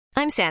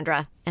I'm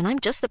Sandra, and I'm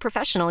just the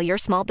professional your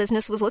small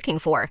business was looking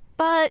for.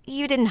 But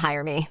you didn't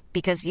hire me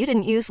because you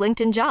didn't use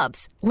LinkedIn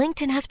Jobs.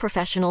 LinkedIn has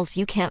professionals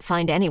you can't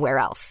find anywhere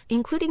else,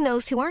 including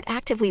those who aren't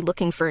actively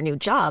looking for a new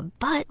job,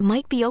 but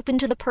might be open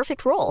to the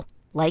perfect role,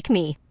 like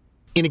me.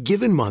 In a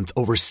given month,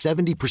 over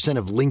 70%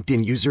 of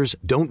LinkedIn users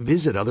don't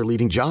visit other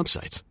leading job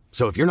sites.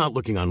 So if you're not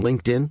looking on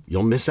LinkedIn,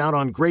 you'll miss out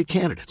on great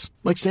candidates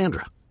like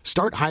Sandra.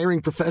 Start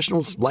hiring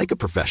professionals like a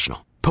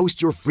professional.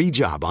 Post your free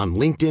job on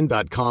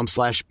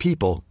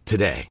linkedin.com/people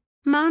today.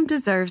 Mom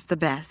deserves the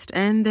best,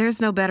 and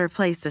there's no better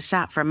place to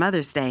shop for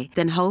Mother's Day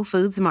than Whole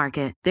Foods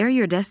Market. They're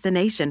your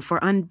destination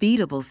for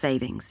unbeatable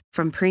savings,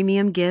 from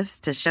premium gifts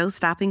to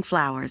show-stopping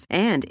flowers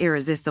and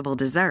irresistible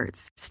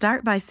desserts.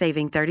 Start by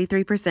saving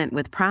 33%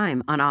 with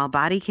Prime on all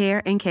body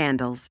care and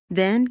candles.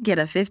 Then get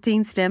a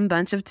 15-stem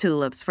bunch of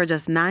tulips for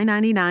just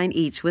 $9.99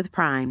 each with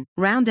Prime.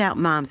 Round out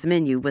Mom's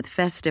menu with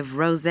festive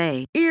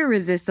rosé,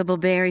 irresistible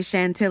berry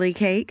chantilly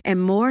cake,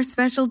 and more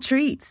special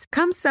treats.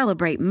 Come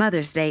celebrate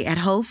Mother's Day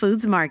at Whole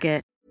Foods Market.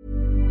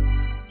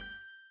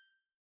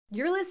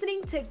 You're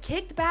listening to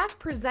Kicked Back,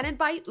 presented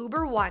by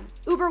Uber One.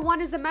 Uber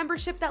One is a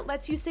membership that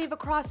lets you save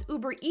across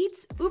Uber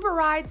Eats, Uber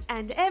Rides,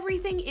 and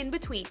everything in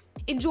between.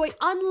 Enjoy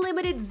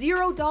unlimited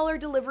 $0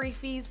 delivery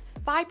fees,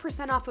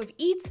 5% off of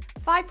Eats,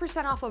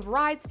 5% off of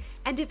rides,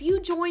 and if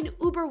you join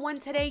Uber One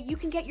today, you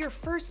can get your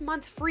first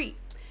month free.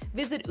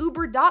 Visit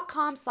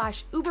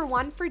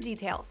uber.com/Uber1 for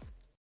details.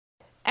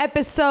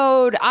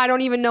 Episode, I don't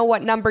even know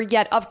what number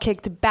yet, of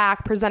Kicked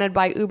Back, presented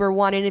by Uber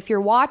One. And if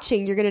you're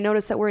watching, you're going to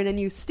notice that we're in a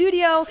new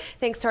studio,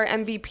 thanks to our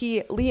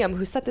MVP, Liam,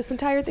 who set this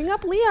entire thing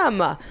up.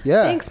 Liam,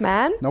 yeah, thanks,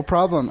 man. No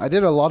problem. I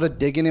did a lot of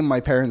digging in my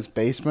parents'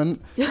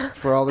 basement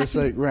for all this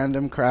like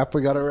random crap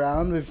we got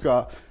around. We've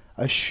got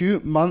a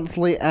shoot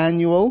monthly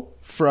annual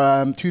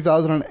from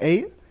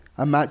 2008,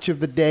 a match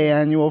of the day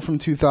annual from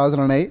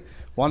 2008.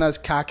 One has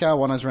Kaká,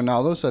 one has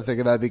Ronaldo, so I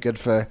figured that'd be good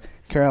for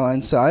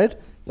Caroline's side.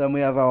 Then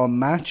we have our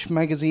Match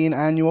Magazine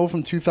annual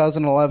from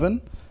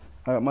 2011.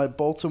 I got my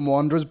Bolton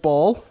Wanderers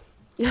ball.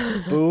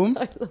 Boom.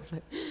 I love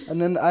it. And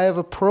then I have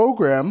a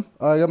program.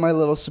 I got my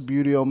little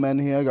Subudio men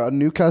here. I got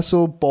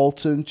Newcastle,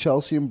 Bolton,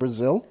 Chelsea, and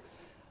Brazil.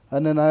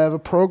 And then I have a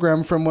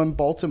program from when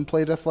Bolton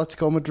played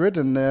Atletico Madrid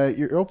in the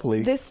Europa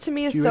League. This to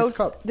me is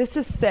this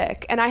is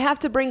sick. And I have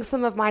to bring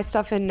some of my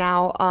stuff in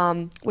now,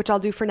 which I'll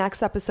do for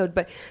next episode.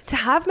 But to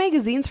have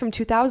magazines from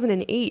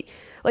 2008,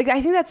 like,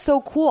 I think that's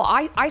so cool.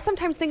 I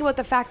sometimes think about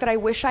the fact that I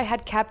wish I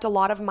had kept a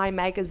lot of my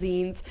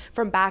magazines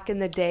from back in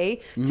the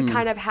day to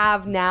kind of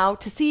have now,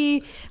 to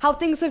see how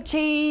things have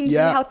changed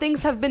and how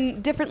things have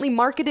been differently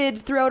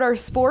marketed throughout our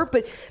sport.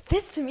 But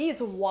this to me,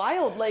 it's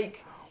wild.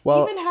 Like,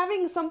 well, even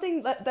having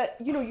something that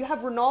you know, you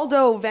have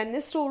Ronaldo, Van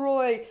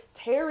Nistelrooy,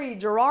 Terry,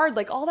 Gerrard,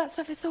 like all that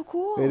stuff is so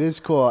cool. It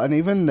is cool. And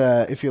even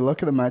if you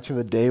look at the Match of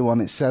the Day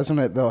one, it says on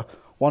it the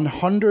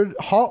 100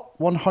 hot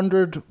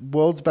 100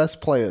 world's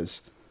best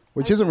players,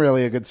 which isn't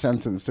really a good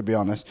sentence, to be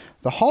honest.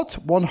 The hot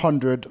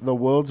 100, the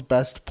world's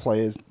best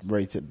players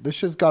rated. This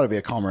shit's got to be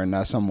a comma in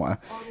there somewhere.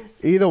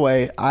 Honestly. Either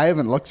way, I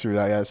haven't looked through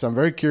that yet, so I'm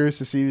very curious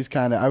to see who's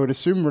kind of... I would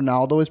assume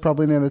Ronaldo is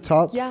probably near the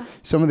top. Yeah.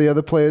 Some of the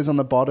other players on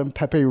the bottom,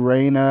 Pepe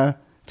Reina,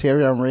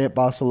 Thierry Henry at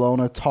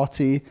Barcelona,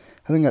 Totti.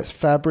 I think that's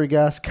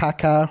Fabregas,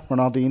 Kaká,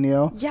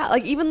 Ronaldinho. Yeah,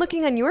 like even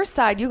looking on your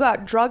side, you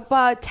got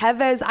Drogba,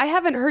 Tevez. I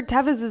haven't heard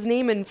Tevez's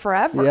name in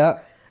forever. Yeah.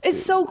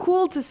 It's so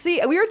cool to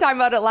see. We were talking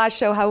about it last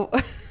show, how...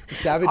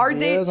 David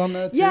Villa's on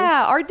that too.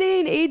 Yeah, our day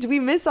and age, we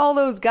miss all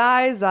those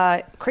guys.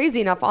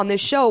 Crazy enough, on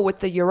this show with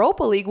the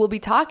Europa League, we'll be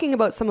talking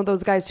about some of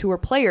those guys who were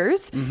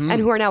players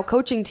and who are now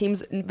coaching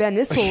teams, Van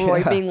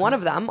Nistelrooy being one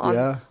of them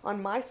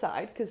on my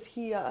side, because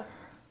he...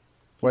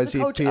 Was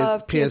he coach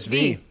of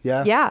PSV?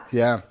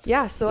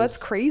 Yeah. So that's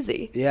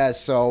crazy. Yeah.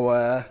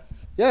 So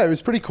it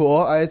was pretty cool.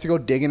 I had to go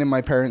digging in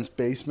my parents'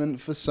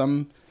 basement for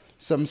some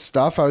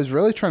stuff. I was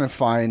really trying to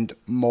find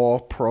more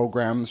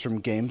programs from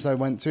games I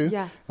went to.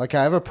 Yeah. Like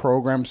I have a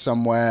program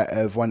somewhere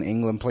of when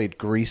England played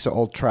Greece at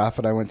Old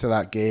Trafford. I went to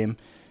that game.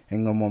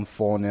 England won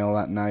 4-0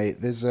 that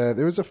night.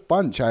 There was a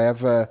bunch. I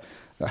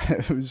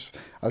was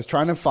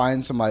trying to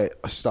find some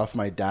stuff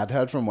my dad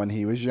had from when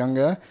he was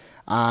younger.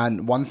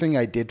 And one thing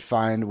I did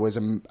find was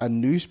a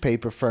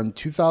newspaper from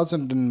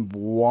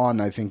 2001,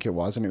 I think it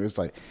was, and it was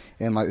like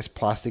in like this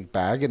plastic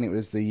bag, and it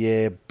was the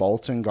year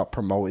Bolton got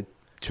promoted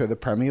to the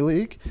Premier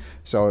League.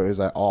 So it was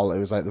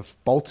like the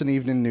Bolton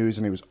Evening News,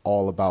 and it was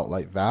all about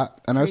like that.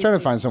 And I was trying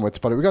to find somewhere to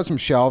put it. We got some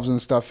shelves and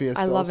stuff here.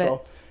 I love it.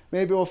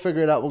 Maybe we'll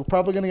figure it out. We're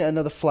probably going to get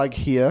another flag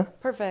here.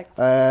 Perfect.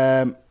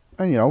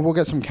 And, you know, we'll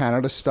get some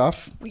Canada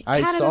stuff.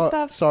 I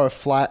saw a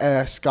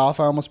flat scarf.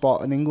 I almost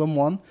bought an England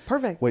one.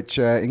 Perfect. Which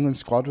England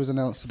squad was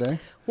announced today.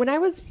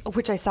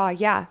 Which I saw,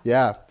 yeah.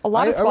 Yeah. A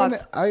lot of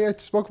squads. I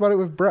spoke about it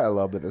with Brett a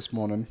little bit this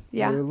morning.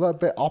 Yeah. We're a little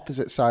bit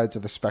opposite sides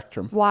of the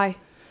spectrum. Why?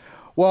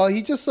 Well,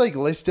 he just like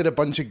listed a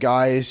bunch of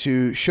guys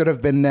who should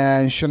have been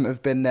there and shouldn't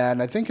have been there.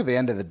 And I think at the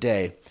end of the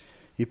day,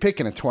 you're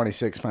picking a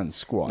 26-man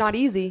squad. Not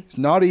easy. It's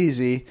not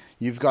easy.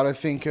 You've got to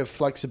think of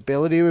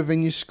flexibility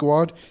within your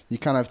squad. You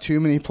can't have too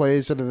many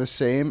players that are the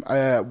same.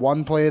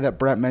 One player that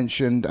Brett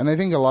mentioned, and I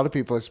think a lot of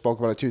people have spoke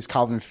about it too, is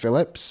Calvin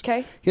Phillips.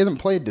 Okay. He hasn't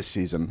played this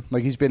season.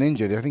 Like, he's been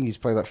injured. I think he's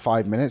played like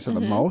 5 minutes at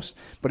the most,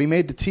 but he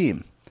made the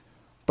team.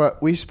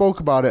 But we spoke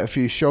about it a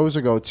few shows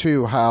ago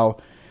too, how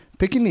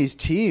picking these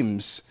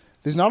teams,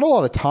 there's not a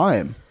lot of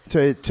time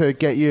to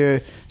get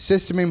your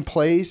system in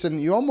place, and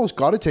you almost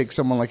got to take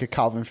someone like a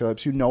Calvin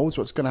Phillips who knows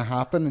what's going to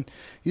happen, and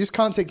you just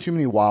can't take too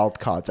many wild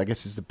cards, I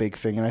guess, is the big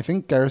thing. And I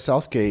think Gareth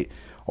Southgate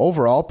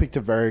overall picked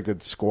a very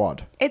good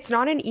squad. It's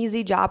not an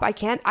easy job.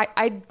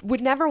 I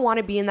would never want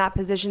to be in that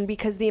position,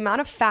 because the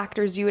amount of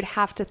factors you would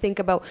have to think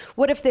about.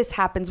 What if this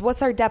happens?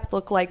 What's our depth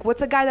look like?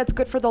 What's a guy that's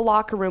good for the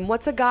locker room?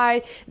 What's a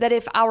guy that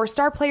if our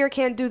star player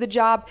can't do the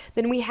job,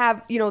 then we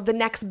have, the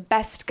next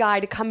best guy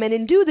to come in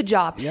and do the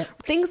job.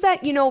 Yep. Things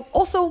that,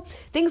 also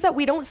things that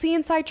we don't see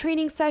inside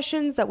training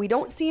sessions, that we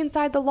don't see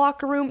inside the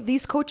locker room.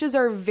 These coaches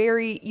are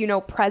very,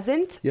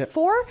 present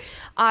for.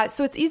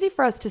 So it's easy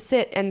for us to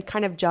sit and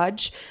kind of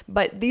judge,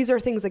 but these are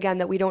things, again,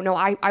 that we don't know.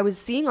 I was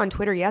seeing on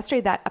Twitter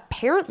yesterday that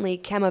apparently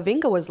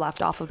Camavinga was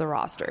left off of the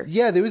roster.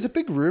 Yeah, there was a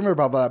big rumor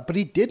about that, but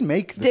he did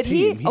make the Did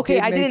team. he? Okay,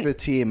 did make the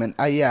team, and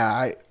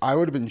I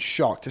would have been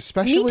shocked,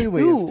 especially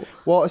with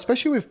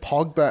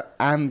Pogba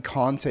and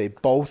Conte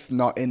both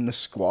not in the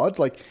squad.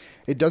 Like,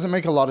 it doesn't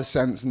make a lot of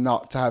sense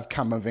not to have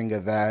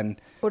Camavinga then.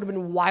 Would have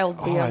been wild.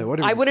 I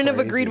wouldn't have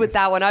agreed with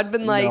that one. I'd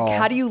been like,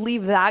 how do you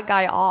leave that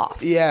guy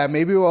off? Yeah,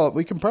 maybe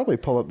we can probably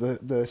pull up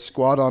the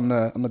squad on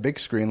the big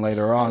screen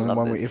later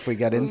on if we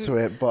get into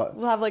it. But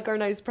we'll have like our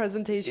nice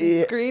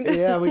presentation screen.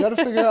 Yeah, we got to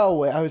figure out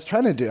what I was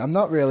trying to do. I'm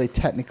not really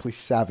technically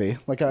savvy.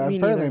 Like,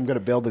 apparently I'm good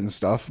at building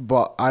stuff,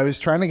 but I was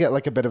trying to get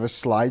like a bit of a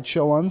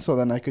slideshow on, so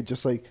then I could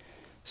just like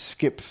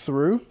skip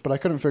through, but I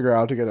couldn't figure out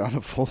how to get it on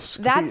a full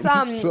screen.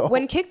 That's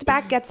when Kicked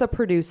Back gets a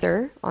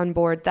producer on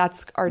board,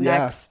 that's our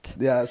next.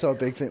 Yeah, that's our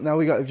big thing. Now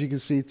we got, if you can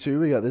see too,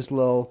 we got this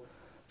little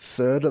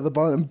third at the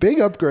bottom. Big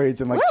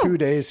upgrades in like 2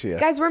 days here.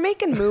 Guys, we're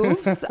making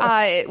moves.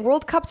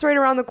 World Cup's right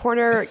around the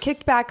corner.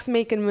 Kicked Back's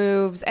making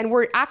moves, and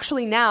we're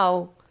actually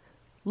now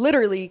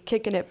literally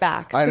kicking it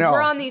back. I know.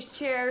 We're on these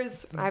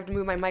chairs. I have to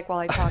move my mic while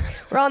I talk.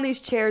 We're on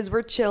these chairs.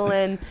 We're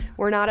chilling.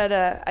 We're not at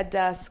a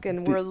desk,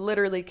 and we're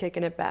literally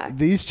kicking it back.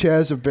 These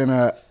chairs have been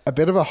a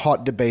bit of a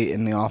hot debate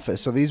in the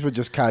office. So these were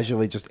just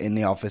casually just in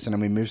the office, and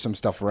then we moved some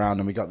stuff around,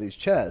 and we got these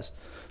chairs.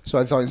 So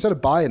I thought, instead of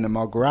buying them,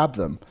 I'll grab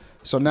them.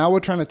 So now we're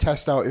trying to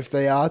test out if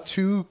they are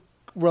too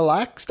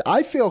relaxed.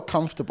 I feel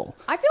comfortable.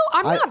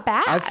 I'm not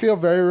bad. I feel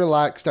very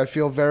relaxed. I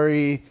feel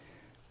very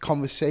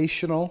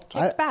conversational.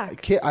 Kicked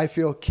back. I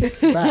feel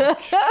kicked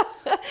back.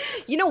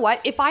 You know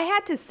what? If I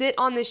had to sit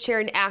on this chair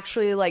and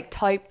actually like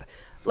type,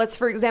 let's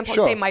for example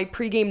say my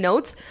pregame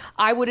notes,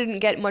 I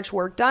wouldn't get much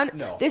work done.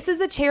 No. This is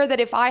a chair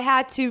that if I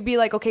had to be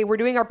like, okay, we're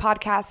doing our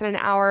podcast in an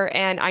hour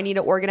and I need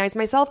to organize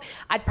myself,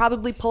 I'd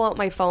probably pull out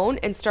my phone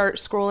and start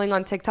scrolling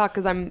on TikTok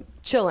because I'm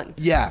chilling.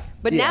 Yeah.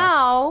 But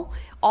now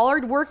all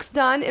our work's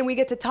done and we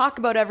get to talk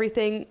about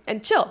everything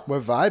and chill. We're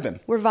vibing.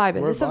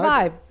 It's a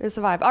vibe. It's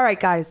a vibe. All right,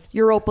 guys,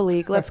 Europa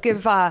League. Let's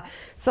give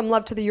some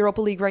love to the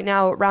Europa League right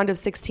now, round of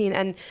 16.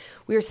 And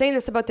we were saying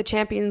this about the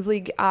Champions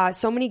League.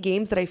 So many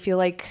games that I feel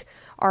like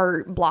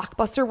are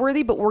blockbuster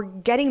worthy, but we're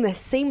getting the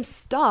same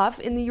stuff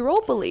in the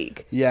Europa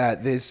League. Yeah,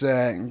 there's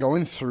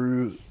going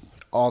through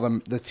all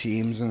the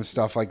teams and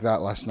stuff like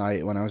that last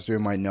night when I was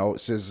doing my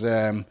notes. There's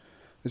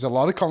a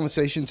lot of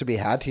conversation to be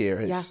had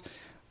here.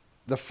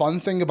 The fun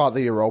thing about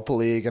the Europa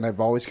League, and I've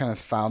always kind of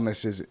found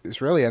this, is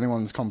it's really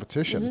anyone's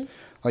competition. Mm-hmm.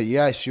 Like,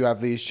 yes, you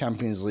have these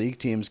Champions League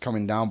teams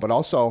coming down, but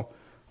also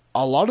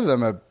a lot of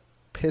them are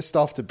pissed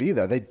off to be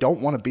there. They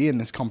don't want to be in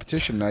this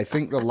competition. And I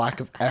think the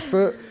lack of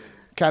effort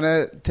kind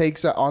of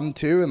takes it on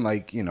too. And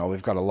like,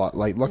 we've got a lot,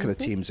 like, look at the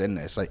teams in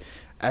this. Like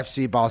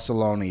FC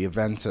Barcelona,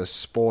 Juventus,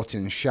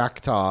 Sporting,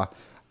 Shakhtar,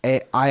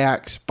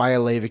 Ajax, Bayer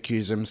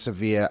Leverkusen,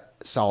 Sevilla,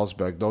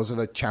 Salzburg. Those are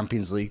the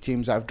Champions League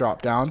teams that have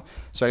dropped down.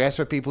 So I guess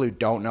for people who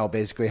don't know,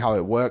 basically how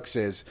it works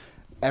is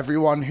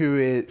everyone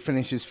who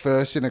finishes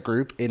first in a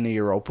group in the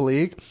Europa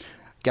League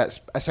gets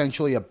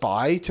essentially a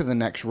bye to the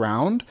next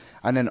round,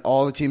 and then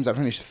all the teams that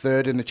finish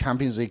third in the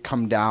Champions League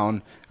come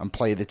down and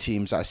play the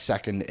teams that are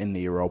second in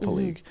the Europa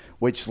League,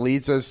 which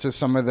leads us to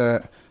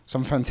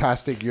some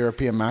fantastic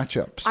European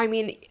matchups. I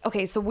mean,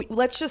 okay, so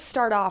let's just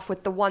start off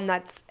with the one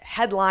that's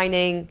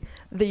headlining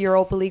the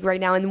Europa League right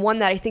now, and the one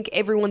that I think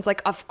everyone's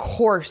like, of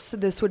course,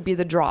 this would be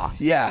the draw.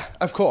 Yeah,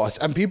 of course.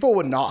 And people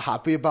were not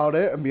happy about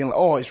it and being like,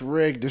 oh, it's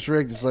rigged.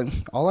 It's like,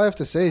 all I have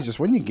to say is just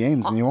win your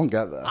games and you won't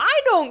get there.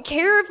 I don't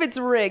care if it's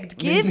rigged.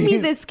 Give me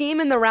this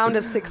game in the round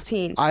of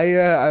 16.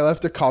 I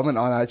left a comment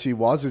on actually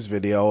Waz's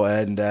video,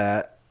 and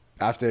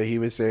after he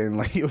was saying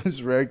like it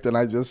was rigged, and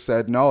I just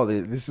said, no,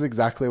 this is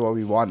exactly what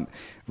we want.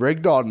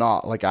 Rigged or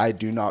not, like, I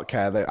do not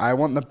care. I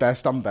want the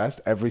best on best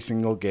every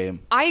single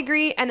game. I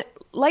agree, and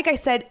like I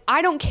said,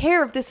 I don't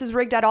care if this is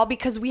rigged at all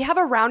because we have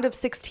a round of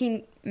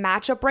 16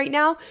 matchup right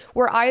now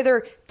where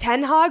either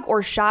Ten Hag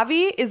or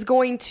Xavi is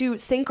going to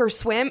sink or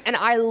swim. And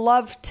I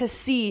love to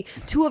see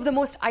two of the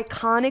most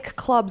iconic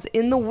clubs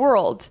in the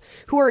world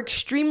who are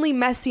extremely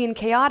messy and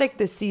chaotic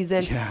this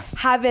season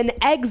have an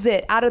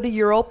exit out of the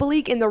Europa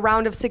League in the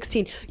round of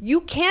 16.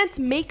 You can't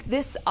make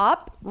this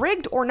up,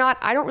 rigged or not.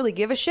 I don't really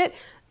give a shit.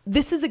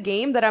 This is a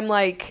game that I'm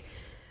like...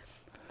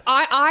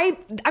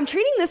 I'm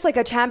treating this like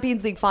a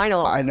Champions League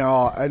final. I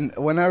know, and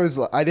when I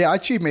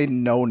actually made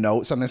no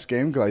notes on this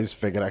game because I just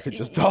figured I could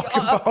just talk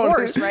about it. Of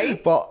course,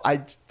 right?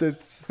 But the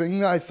thing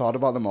that I thought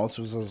about the most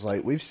was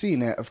like, we've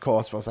seen it, of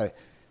course, but I was like,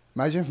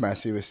 imagine if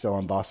Messi was still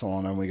in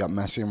Barcelona and we got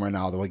Messi and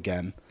Ronaldo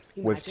again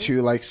with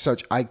two like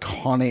such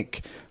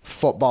iconic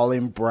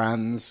footballing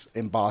brands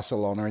in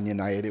Barcelona and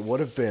United. It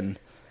would have been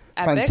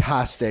epic.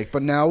 Fantastic.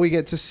 But now we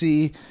get to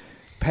see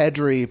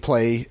Pedri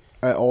play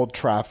at Old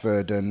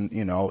Trafford, and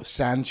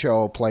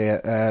Sancho play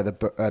at not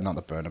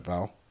the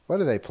Bernabeu. Where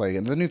do they play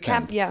again? The new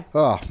camp. Yeah.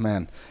 Oh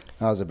man,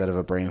 that was a bit of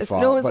a brain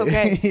fart. No, it's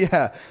okay.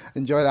 Yeah,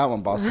 enjoy that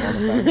one,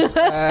 Barcelona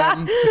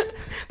fans.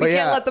 We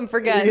can't let them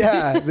forget.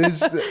 Yeah, I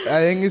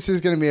think this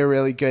is going to be a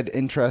really good,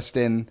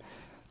 interesting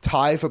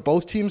tie for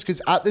both teams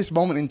because at this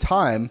moment in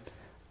time,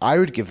 I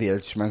would give the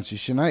edge to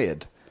Manchester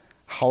United.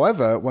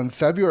 However, when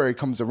February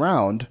comes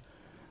around,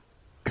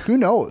 who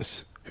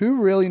knows? Who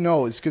really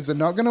knows? Because they're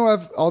not going to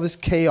have all this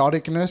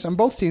chaoticness, and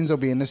both teams will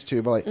be in this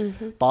too. But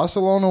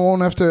Barcelona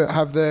won't have to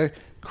have the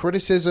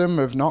criticism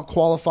of not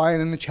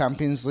qualifying in the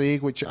Champions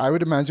League, which I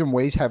would imagine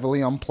weighs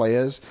heavily on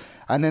players,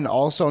 and then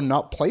also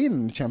not playing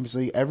in the Champions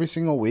League every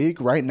single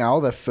week. Right now,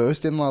 they're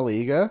first in La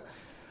Liga.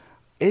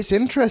 It's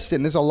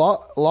interesting. There's a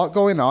lot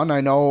going on.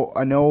 I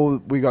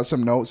know. We got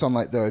some notes on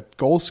like the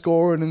goal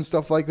scoring and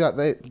stuff like that.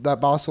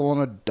 That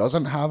Barcelona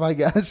doesn't have, I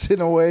guess,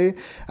 in a way,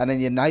 and then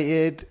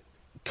United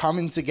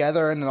coming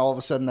together and then all of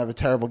a sudden have a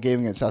terrible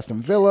game against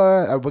Aston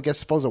Villa. I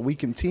suppose a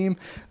weakened team.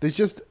 There's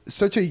just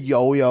such a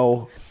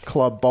yo-yo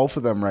club, both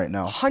of them right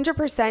now.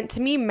 100%.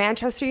 To me,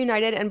 Manchester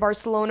United and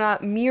Barcelona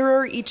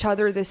mirror each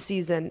other this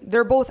season.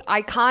 They're both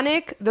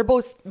iconic. They're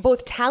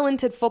both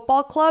talented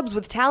football clubs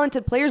with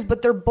talented players,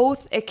 but they're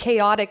both a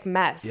chaotic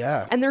mess.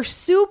 Yeah. And they're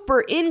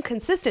super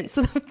inconsistent.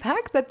 So the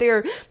fact that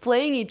they're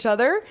playing each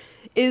other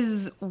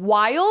is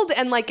wild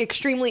and like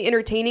extremely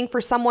entertaining for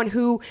someone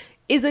who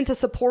isn't a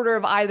supporter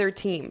of either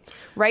team,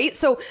 right?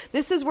 So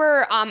this is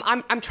where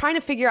I'm trying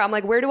to figure out, I'm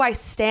like, where do I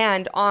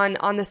stand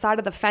on the side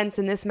of the fence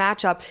in this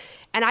matchup?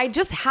 And I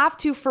just have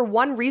to, for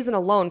one reason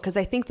alone, because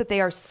I think that they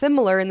are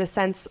similar in the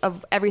sense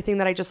of everything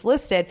that I just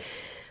listed,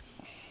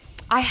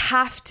 I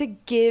have to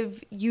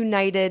give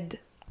United...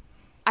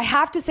 I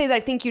have to say that I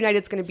think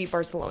United's going to beat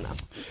Barcelona.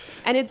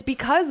 And it's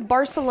because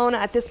Barcelona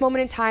at this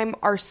moment in time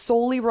are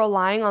solely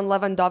relying on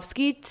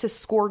Lewandowski to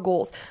score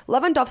goals.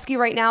 Lewandowski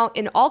right now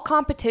in all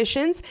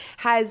competitions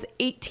has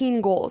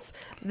 18 goals.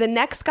 The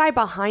next guy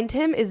behind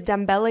him is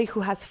Dembele, who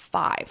has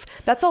 5.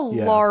 That's a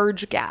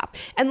large gap.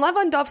 And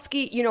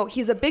Lewandowski,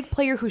 he's a big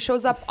player who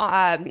shows up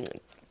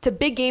to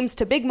big games,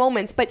 to big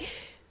moments. But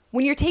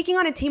when you're taking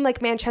on a team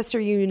like Manchester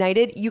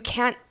United, you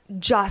can't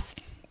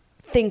just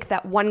think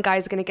that one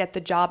guy's going to get the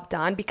job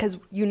done, because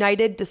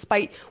United,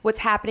 despite what's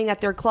happening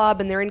at their club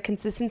and their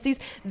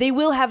inconsistencies, they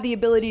will have the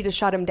ability to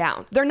shut him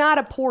down. They're not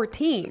a poor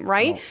team,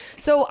 right? No.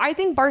 So I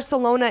think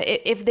Barcelona,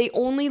 if they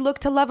only look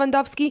to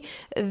Lewandowski,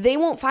 they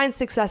won't find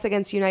success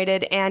against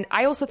United. And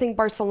I also think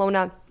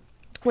Barcelona,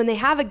 when they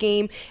have a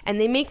game and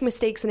they make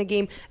mistakes in a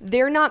game,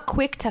 they're not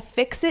quick to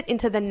fix it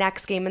into the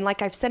next game. And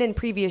like I've said in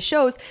previous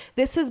shows,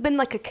 this has been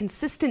like a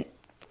consistent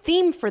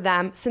theme for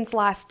them since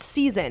last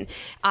season,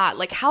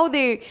 like how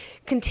they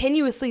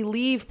continuously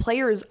leave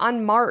players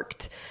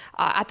unmarked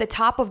at the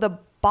top of the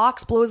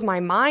box blows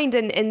my mind.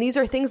 And these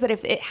are things that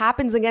if it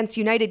happens against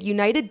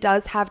United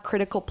does have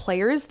critical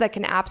players that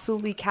can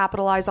absolutely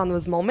capitalize on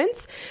those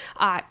moments.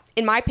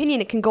 In my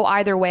opinion, it can go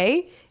either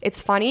way.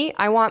 It's funny.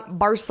 I want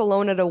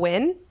Barcelona to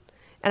win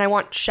and I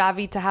want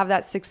Xavi to have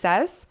that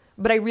success,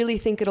 but I really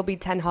think it'll be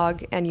Ten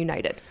Hag and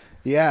United.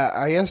 Yeah,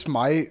 I guess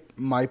my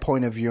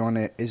point of view on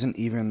it isn't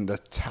even the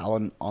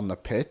talent on the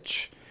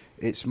pitch.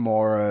 It's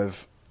more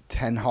of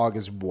Ten Hag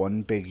has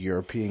won big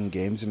European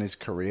games in his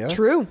career.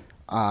 True.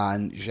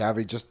 And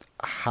Xavi just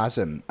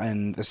hasn't.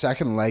 And the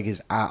second leg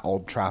is at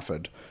Old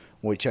Trafford,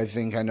 which I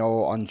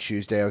know on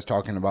Tuesday I was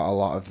talking about a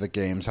lot of the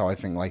games, how I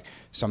think like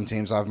some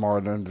teams have more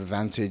of an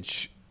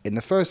advantage in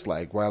the first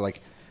leg, where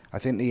like I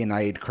think the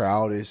United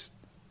crowd is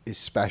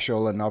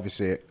special, and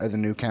obviously at the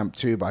new camp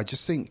too, but I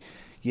just think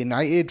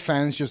United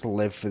fans just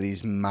live for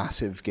these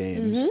massive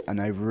games, and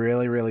I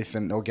really, really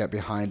think they'll get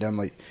behind them.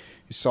 Like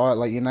you saw it,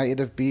 like United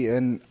have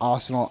beaten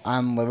Arsenal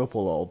and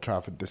Liverpool at Old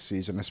Trafford this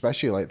season,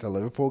 especially like the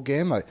Liverpool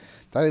game. Like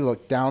they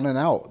looked down and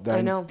out. Then,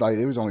 I know. Like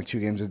it was only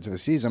 2 games into the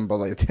season, but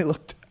like they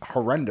looked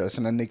horrendous,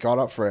 and then they got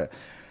up for it.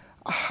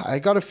 I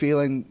got a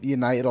feeling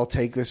United will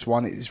take this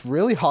one. It's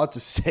really hard to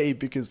say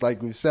because,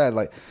 like we've said,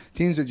 like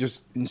teams are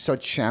just in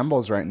such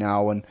shambles right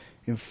now, and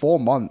in 4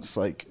 months,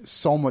 like,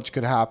 so much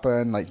could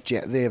happen. Like,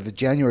 they have the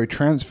January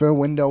transfer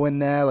window in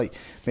there. Like,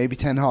 maybe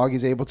Ten Hag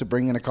is able to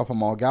bring in a couple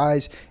more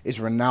guys. Is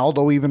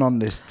Ronaldo even on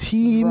this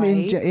team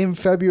in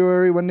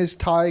February when this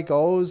tie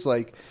goes?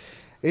 Like,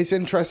 it's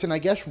interesting. I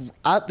guess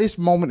at this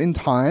moment in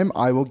time,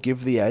 I will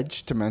give the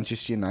edge to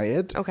Manchester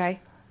United. Okay.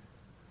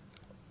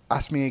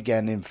 Ask me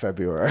again in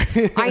February.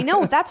 I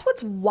know. That's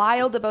what's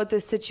wild about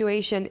this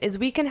situation is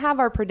we can have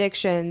our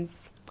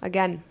predictions.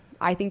 Again,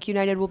 I think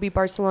United will beat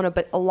Barcelona,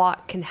 but a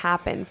lot can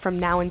happen from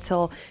now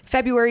until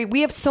February.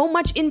 We have so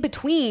much in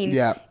between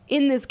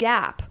in this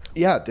gap.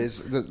 Yeah,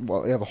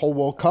 we have a whole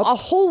World Cup. A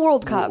whole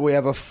World Cup. We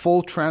have a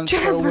full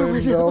transfer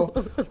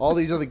window. All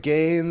these other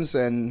games,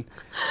 and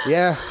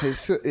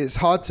it's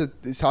hard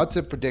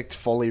to predict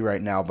fully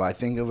right now. But I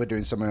think if we're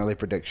doing some early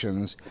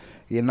predictions,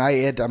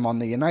 United, I'm on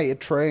the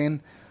United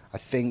train. I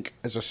think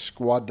as a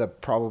squad, they're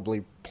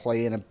probably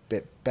playing a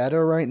bit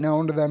better right now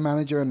under their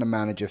manager, and the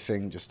manager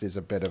thing just is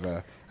a bit of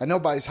a... I know,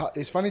 but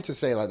it's funny to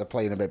say like they're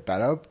playing a bit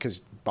better because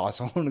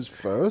Barcelona's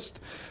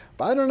first.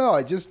 But I don't know.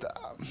 I just...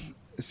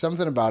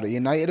 something about it.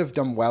 United have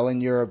done well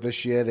in Europe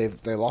this year.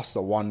 They lost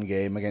the one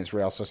game against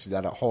Real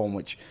Sociedad at home,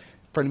 which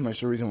pretty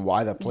much the reason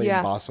why they're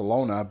playing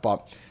Barcelona.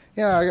 But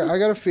yeah, I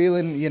got a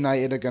feeling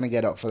United are going to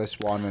get up for this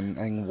one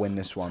and win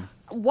this one.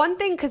 One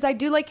thing, because I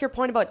do like your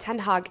point about Ten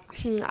Hag.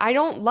 I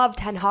don't love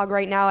Ten Hag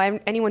right now.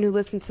 Anyone who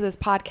listens to this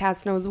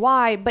podcast knows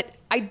why. But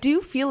I do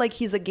feel like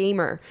he's a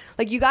gamer.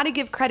 Like, you got to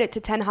give credit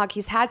to Ten Hag.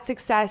 He's had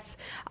success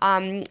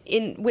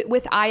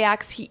with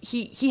Ajax.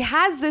 He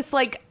has this,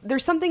 like,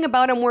 there's something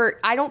about him where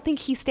I don't think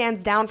he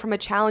stands down from a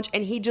challenge,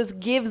 and he just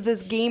gives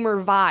this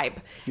gamer vibe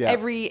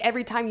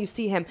every time you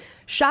see him.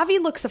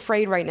 Xavi looks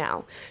afraid right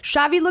now.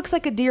 Xavi looks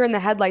like a deer in the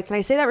headlights, and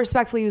I say that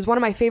respectfully. He was one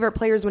of my favorite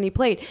players when he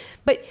played.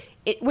 But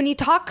when he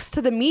talks to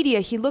the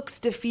media, he looks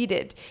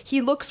defeated.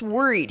 He looks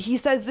worried. He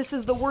says this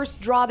is the worst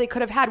draw they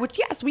could have had, which,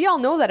 yes, we all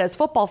know that as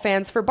football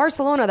fans. For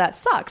Barcelona, that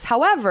sucks.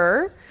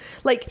 However,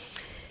 like,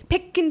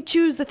 pick and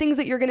choose the things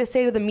that you're going to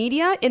say to the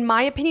media. In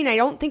my opinion, I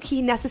don't think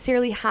he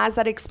necessarily has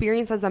that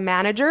experience as a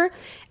manager.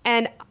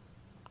 And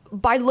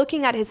by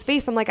looking at his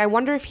face, I'm like, I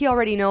wonder if he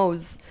already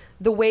knows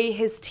the way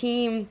his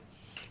team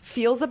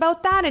feels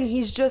about that. And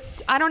he's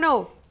just, I don't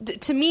know.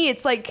 To me,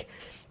 it's like...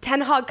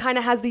 Ten Hag kind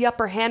of has the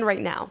upper hand right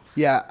now.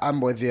 Yeah,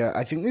 I'm with you.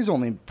 I think there's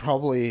only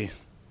probably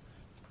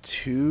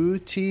 2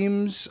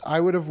 teams I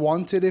would have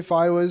wanted if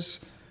I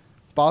was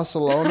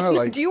Barcelona.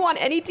 Like, do you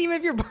want any team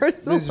if you're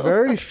Barcelona? There's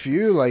very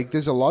few. Like,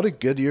 there's a lot of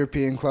good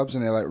European clubs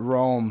in there. Like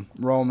Rome.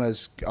 Rome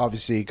has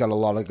obviously got a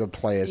lot of good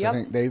players. Yep. I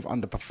think they've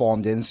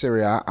underperformed in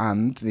Serie A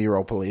and the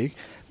Europa League.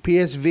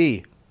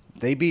 PSV,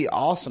 they beat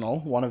Arsenal.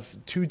 One of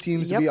 2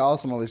 teams to beat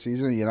Arsenal this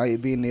season.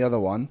 United being the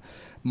other one.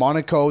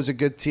 Monaco is a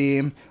good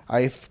team.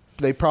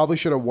 They probably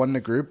should have won the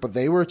group, but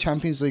they were a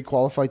Champions League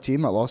qualified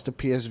team that lost to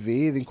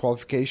PSV in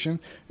qualification.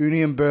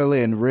 Union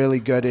Berlin, really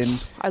good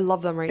I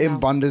love them right now. In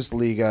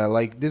Bundesliga.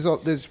 Like,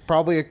 there's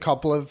probably a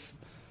couple of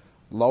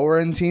lower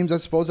end teams, I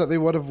suppose, that they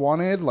would have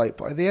wanted. Like,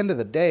 but at the end of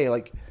the day,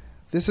 like,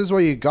 this is what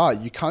you got.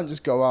 You can't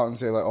just go out and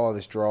say, like, oh,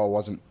 this draw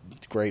wasn't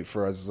great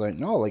for us. It's like,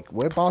 no, like,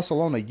 we're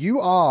Barcelona.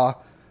 You are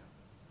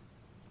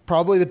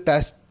probably the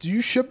best.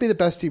 You should be the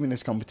best team in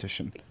this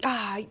competition.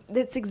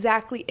 That's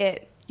exactly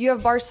it. You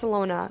have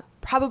Barcelona,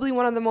 probably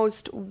one of the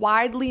most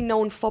widely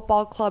known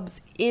football clubs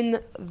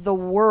in the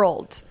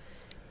world,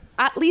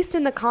 at least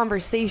in the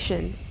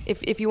conversation,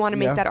 if you want to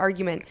make that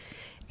argument.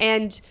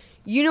 And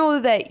you know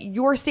that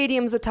your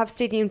stadium's a tough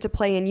stadium to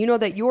play in. You know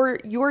that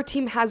your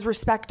team has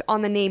respect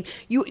on the name.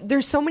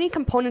 There's so many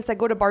components that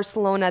go to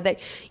Barcelona that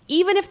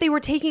even if they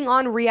were taking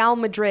on Real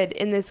Madrid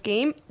in this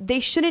game,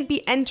 they shouldn't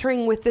be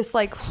entering with this,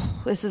 like,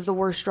 this is the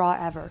worst draw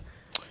ever.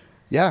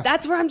 Yeah.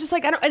 That's where I'm just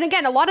like, and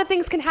again, a lot of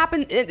things can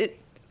happen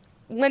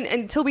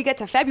until we get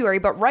to February,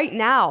 but right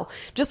now,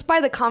 just by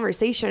the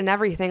conversation and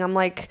everything, I'm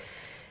like,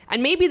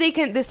 and maybe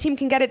this team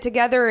can get it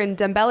together and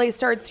Dembele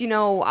starts,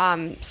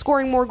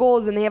 scoring more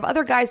goals and they have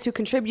other guys who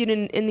contribute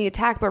in the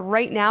attack. But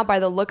right now, by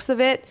the looks of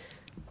it,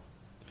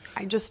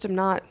 I just am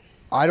not.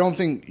 I don't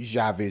think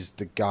Xavi's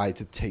the guy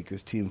to take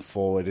this team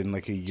forward in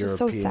like a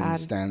European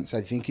stance. I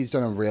think he's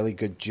done a really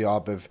good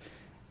job of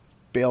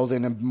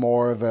building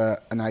more of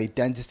an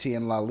identity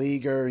in La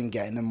Liga and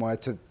getting them where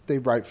they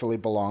rightfully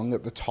belong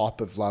at the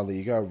top of La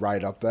Liga,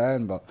 right up there.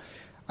 But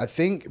I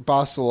think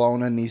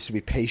Barcelona needs to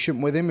be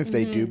patient with him if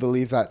they do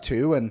believe that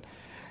too. And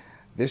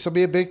this will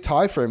be a big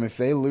tie for him. If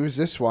they lose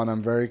this one,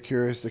 I'm very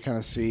curious to kind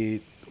of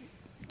see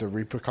the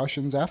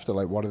repercussions after.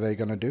 Like, what are they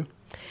going to do?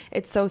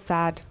 It's so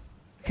sad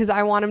because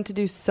I want him to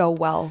do so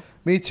well.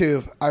 Me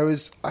too.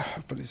 But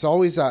there's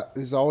always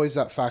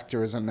that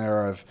factor, isn't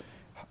there, of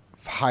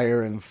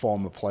hiring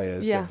former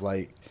players of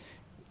like,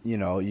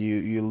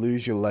 you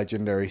lose your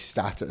legendary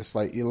status.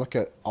 Like, you look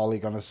at Ole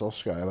Gunnar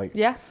Solskjaer, like,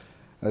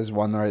 there's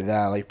one right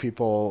there. Like,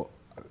 people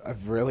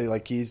have really,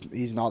 like,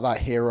 he's not that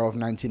hero of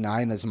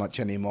 99 as much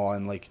anymore.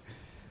 And like,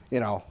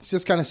 it's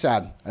just kind of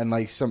sad. And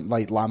like some,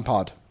 like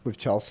Lampard with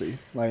Chelsea,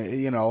 like,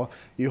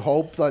 you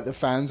hope like the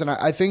fans, and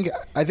I think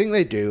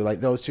they do, like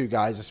those 2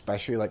 guys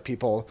especially, like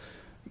people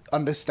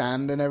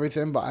understand and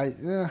everything, but I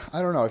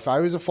don't know. If I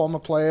was a former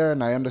player,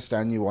 and I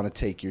understand you want to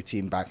take your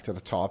team back to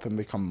the top and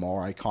become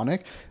more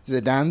iconic,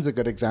 Zidane's a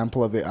good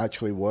example of it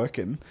actually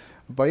working.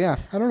 But yeah,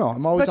 I don't know.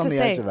 I'm always on the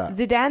edge of that.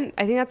 Zidane,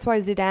 I think that's why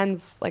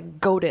Zidane's like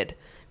goated.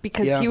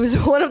 Because he was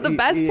one of the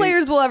best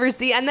players we'll ever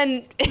see, and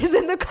then is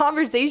in the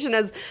conversation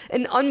as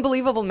an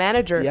unbelievable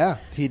manager. Yeah,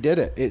 he did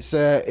it.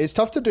 It's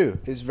tough to do.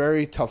 It's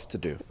very tough to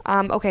do.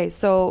 Okay,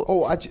 so...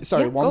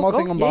 one more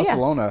thing on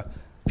Barcelona.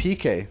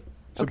 Piqué.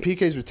 So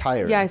Piqué's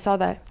retiring. Yeah, I saw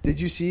that. Did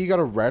you see he got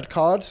a red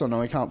card, so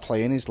now he can't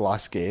play in his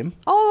last game?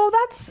 Oh,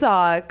 that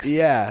sucks.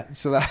 Yeah,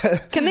 so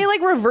that... Can they,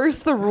 like, reverse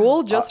the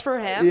rule just for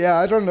him? Yeah,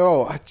 I don't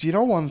know. Do you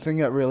know one thing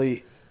that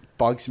really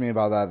bugs me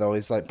about that, though,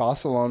 is like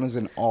Barcelona's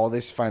in all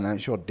this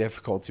financial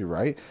difficulty,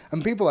 right?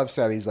 And people have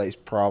said he's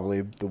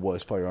probably the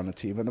worst player on the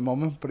team at the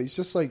moment, but it's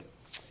just like,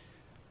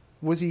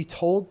 was he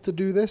told to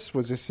do this?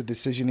 Was this a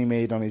decision he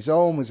made on his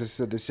own? Was this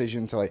a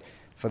decision to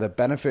for the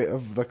benefit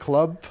of the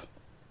club?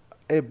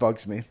 It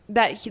bugs me.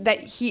 That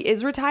he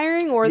is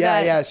retiring, or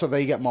so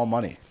they get more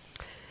money.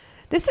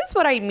 This is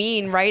what I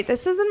mean, right?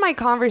 This isn't my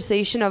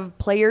conversation of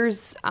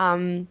players.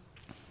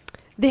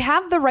 They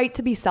have the right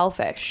to be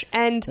selfish.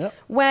 And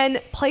when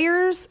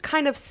players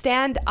kind of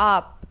stand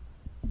up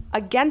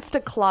against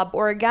a club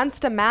or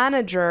against a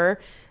manager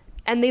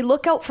and they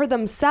look out for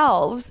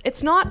themselves,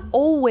 it's not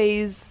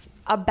always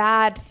a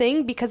bad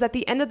thing, because at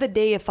the end of the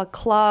day, if a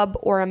club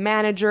or a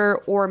manager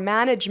or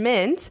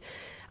management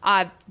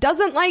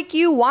doesn't like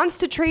you, wants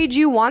to trade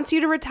you, wants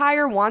you to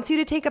retire, wants you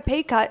to take a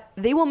pay cut,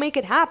 they will make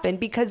it happen,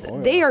 because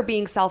they are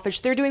being selfish.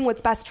 They're doing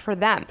what's best for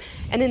them.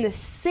 And in the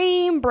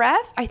same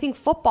breath, I think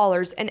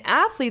footballers and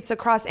athletes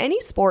across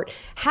any sport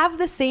have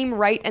the same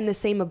right and the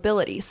same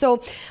ability.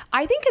 So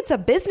I think it's a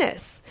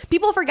business.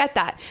 People forget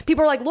that.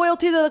 People are like,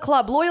 loyalty to the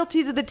club,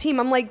 loyalty to the team.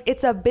 I'm like,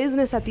 it's a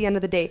business at the end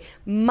of the day.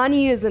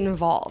 Money is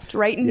involved,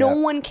 right? Yeah. No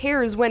one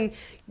cares when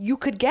you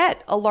could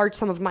get a large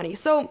sum of money.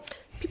 So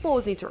people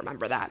always need to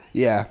remember that.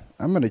 Yeah.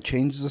 I'm going to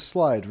change the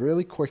slide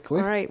really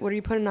quickly. All right. What are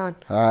you putting on?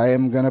 I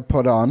am going to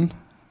put on...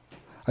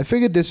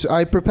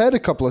 I prepared a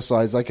couple of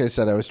slides. Like I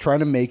said, I was trying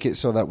to make it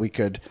so that we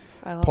could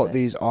put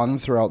these on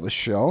throughout the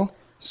show.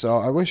 So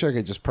I wish I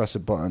could just press a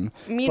button.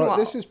 Meanwhile, but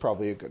this is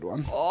probably a good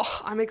one.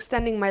 Oh, I'm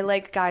extending my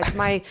leg, guys.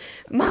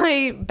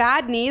 My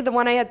bad knee, the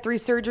one I had 3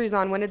 surgeries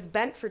on, when it's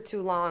bent for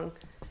too long,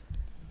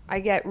 I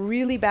get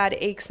really bad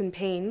aches and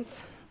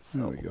pains. So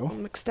there we go.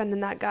 I'm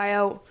extending that guy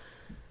out.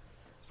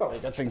 Probably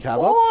a good thing to have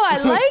up. Oh,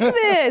 I like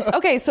this.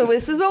 Okay, so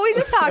this is what we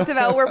just talked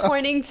about. We're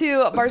pointing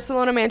to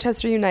Barcelona,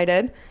 Manchester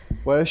United.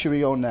 Where should we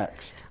go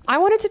next? I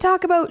wanted to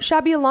talk about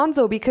Xabi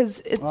Alonso,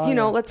 because it's,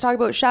 let's talk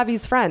about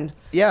Xavi's friend.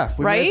 Yeah,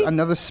 right?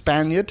 Another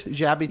Spaniard,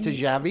 Xabi to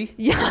Xavi.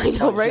 Yeah, I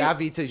know, right?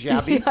 Xavi to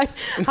Xavi.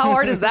 Yeah, how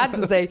hard is that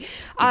to say?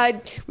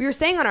 We were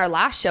saying on our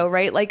last show,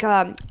 right? Like,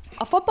 a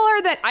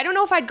footballer that I don't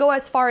know if I'd go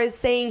as far as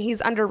saying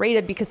he's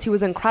underrated because he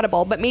was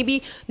incredible, but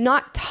maybe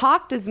not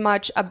talked as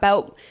much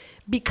about,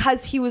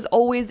 because he was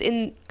always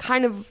in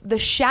kind of the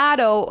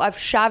shadow of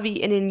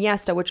Xavi and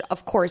Iniesta, which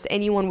of course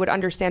anyone would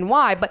understand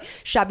why. But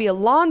Xabi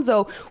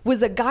Alonso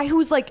was a guy who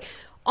was like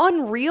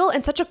unreal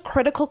and such a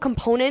critical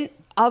component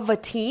of a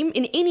team,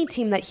 in any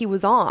team that he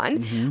was on.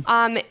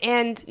 Mm-hmm.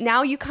 And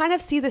now you kind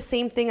of see the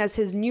same thing as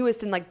his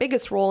newest and like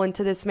biggest role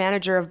into this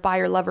manager of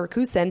Bayer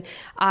Leverkusen.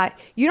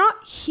 You're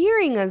not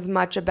hearing as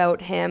much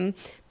about him,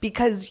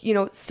 because,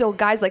 still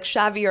guys like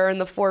Xavi are in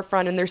the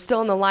forefront and they're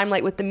still in the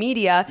limelight with the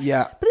media.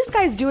 Yeah. But this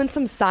guy's doing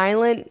some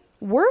silent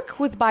work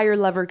with Bayer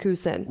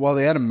Leverkusen. Well,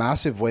 they had a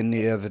massive win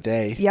the other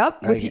day.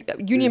 Yep,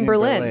 with Union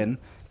Berlin.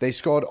 They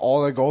scored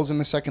all their goals in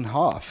the second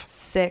half.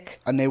 Sick.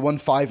 And they won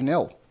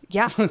 5-0.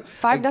 Yeah,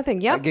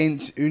 5-0, yeah.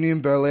 Against Union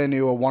Berlin,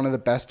 who are one of the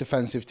best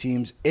defensive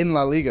teams in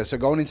La Liga. So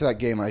going into that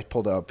game, I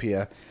pulled it up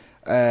here.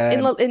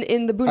 In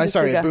the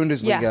Bundesliga.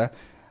 Bundesliga. Yeah.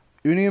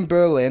 Union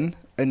Berlin,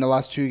 in the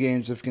last 2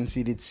 games, have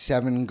conceded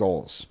 7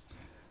 goals.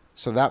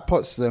 So that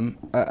puts them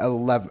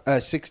at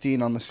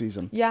 16 on the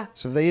season. Yeah.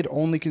 So they had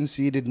only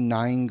conceded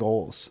 9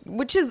 goals.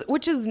 Which is,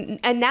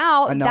 and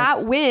now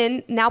that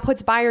win now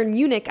puts Bayern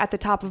Munich at the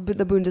top of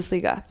the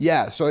Bundesliga.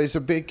 Yeah, so it's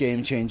a big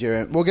game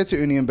changer. We'll get to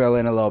Union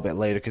Berlin a little bit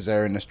later, because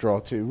they're in this draw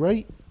too,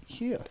 right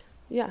here.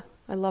 Yeah,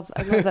 I love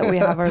that we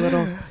have our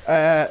little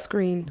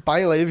screen.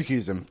 Bayer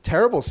Leverkusen,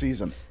 terrible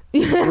season.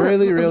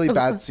 Really, really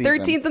bad season.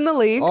 13th in the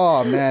league.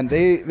 Oh man,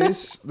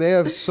 they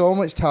have so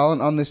much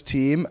talent on this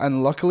team,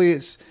 and luckily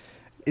it's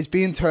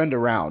being turned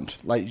around.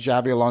 Like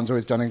Xabi Alonso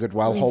has done a good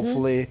well. Mm-hmm.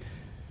 Hopefully,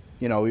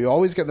 we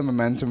always get the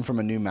momentum from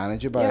a new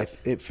manager,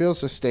 but it feels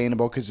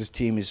sustainable because this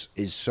team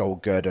is so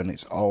good on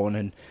its own.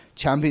 And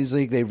Champions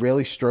League, they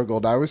really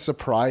struggled. I was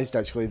surprised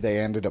actually they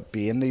ended up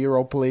being the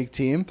Europa League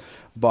team,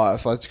 but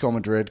Atletico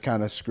Madrid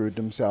kind of screwed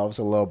themselves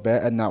a little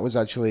bit, and that was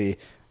actually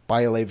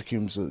Bayer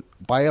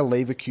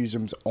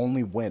Leverkusen's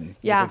only win.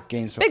 Yeah,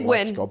 against big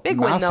Atletico. Big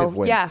win, though.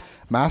 Win. Yeah,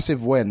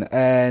 massive win.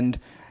 And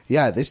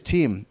yeah, this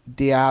team,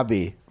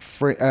 Diaby,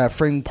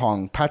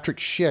 Frimpong, Patrick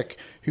Schick,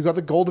 who got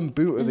the golden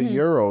boot of the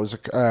Euros.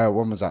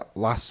 When was that?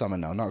 Last summer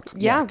now.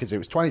 Because it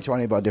was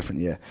 2020, but a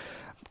different year.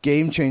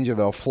 Game changer,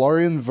 though.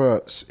 Florian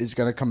Wirtz is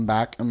going to come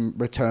back and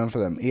return for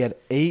them. He had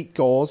 8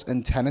 goals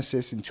and 10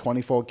 assists in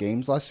 24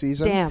 games last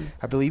season. Damn.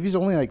 I believe he's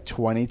only like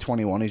 20,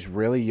 21. He's a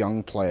really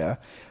young player.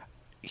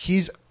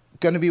 He's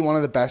going to be one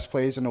of the best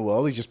players in the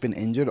world. He's just been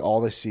injured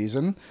all this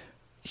season.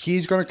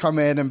 He's going to come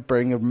in and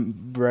bring a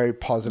very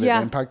positive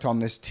impact on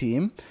this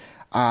team.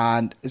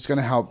 And it's going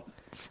to help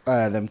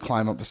them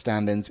climb up the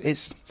standings.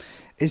 It's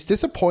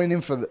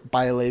disappointing for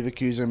Bayer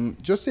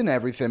Leverkusen just in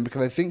everything,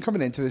 because I think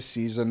coming into this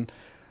season,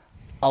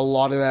 a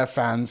lot of their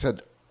fans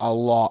had a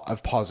lot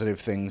of positive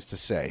things to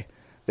say.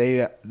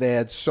 They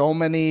had so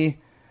much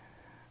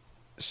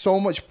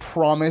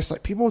promise.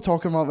 Like, people were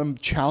talking about them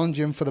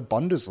challenging for the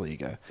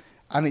Bundesliga,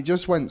 and it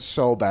just went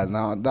so bad.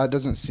 Now that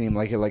doesn't seem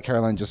like it. Like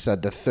Caroline just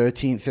said, the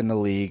 13th in the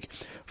league,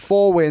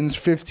 4 wins,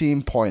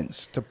 15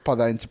 points. To put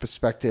that into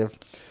perspective,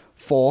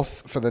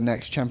 4th for the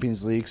next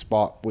Champions League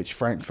spot, which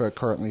Frankfurt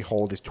currently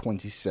hold, is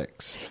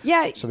 26.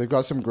 Yeah. So they've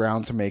got some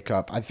ground to make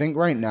up. I think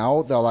right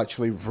now they'll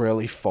actually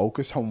really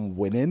focus on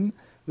winning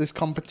this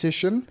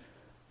competition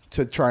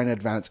to try and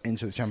advance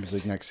into the Champions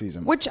League next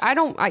season. Which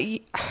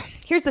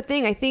here's the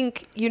thing. I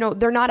think,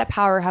 they're not a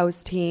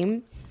powerhouse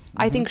team.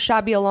 I think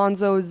Xabi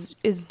Alonso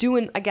is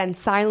doing, again,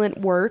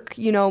 silent work.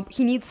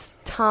 He needs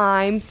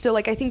time still.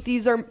 Like, I think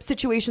these are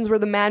situations where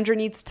the manager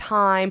needs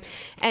time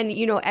and,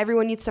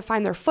 everyone needs to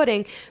find their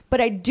footing.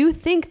 But I do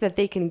think that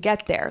they can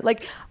get there.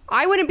 Like,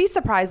 I wouldn't be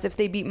surprised if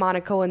they beat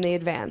Monaco and they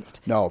advanced.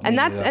 No. And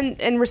that's,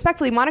 and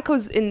respectfully,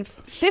 Monaco's in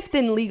 5th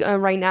in league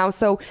right now.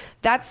 So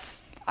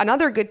that's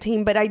another good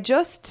team, but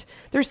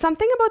there's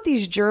something about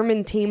these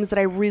German teams that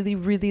I really,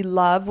 really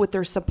love with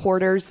their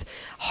supporters,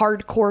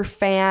 hardcore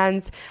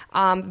fans,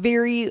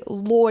 very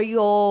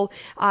loyal,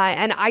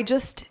 and I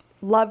just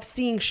love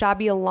seeing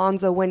Xabi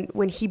Alonso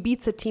when he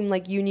beats a team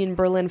like Union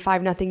Berlin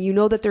 5-0. You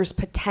know that there's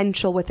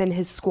potential within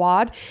his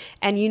squad,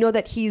 and you know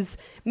that he's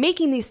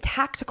making these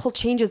tactical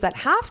changes at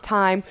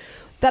halftime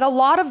that a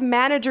lot of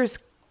managers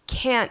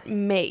can't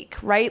make,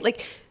 right?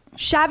 Like,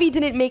 Xavi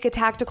didn't make a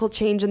tactical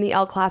change in the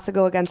El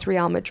Clasico against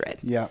Real Madrid.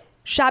 Yeah.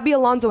 Xabi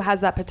Alonso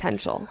has that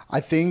potential. I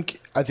think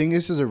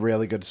this is a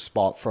really good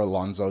spot for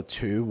Alonso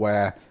too,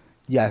 where,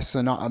 yes,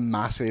 they're not a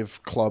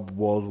massive club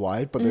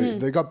worldwide, but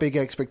they've got big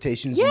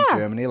expectations in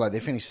Germany. Like,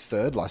 they finished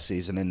 3rd last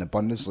season in the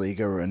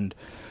Bundesliga, and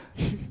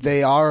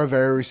they are a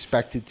very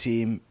respected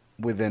team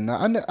within that,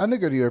 and a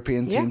good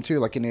European team too.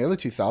 Like, in the early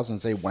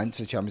 2000s, they went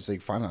to the Champions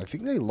League final. I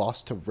think they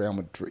lost to Real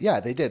Madrid. Yeah,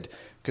 they did,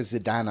 because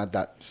Zidane had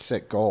that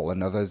sick goal.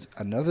 Another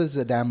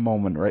Zidane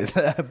moment right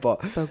there.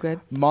 But so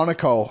good.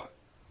 Monaco,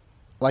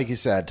 like you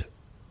said,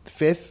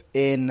 5th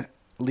in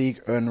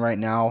Ligue 1 right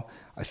now.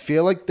 I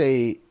feel like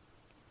they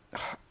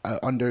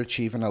are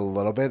underachieving a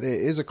little bit. It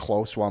is a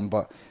close one,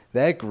 but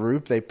their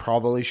group, they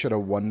probably should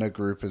have won their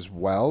group as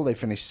well. They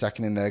finished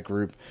 2nd in their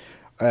group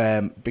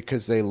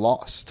because they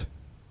lost.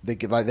 They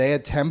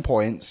had 10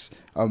 points,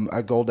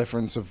 a goal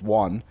difference of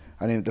 1.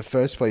 I mean, the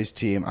first place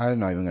team, I'm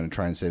not even going to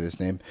try and say this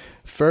name.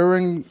 They're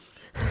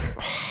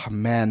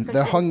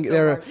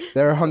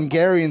a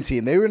Hungarian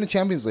team. They were in the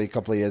Champions League a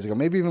couple of years ago,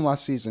 maybe even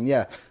last season.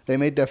 Yeah, they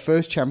made their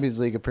first Champions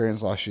League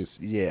appearance last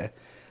year.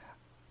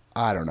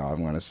 I don't know.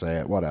 I'm going to say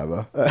it.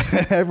 Whatever.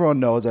 Everyone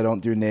knows I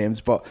don't do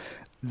names, but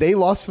they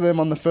lost to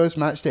them on the first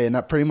match day, and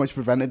that pretty much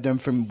prevented them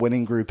from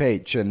winning Group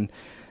H. And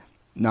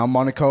now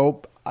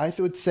Monaco, I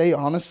would say,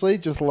 honestly,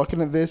 just looking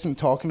at this and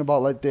talking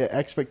about like the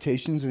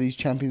expectations of these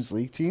Champions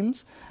League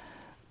teams,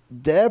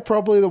 they're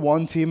probably the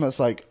one team that's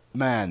like,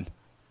 man,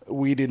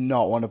 we did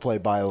not want to play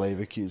Bayer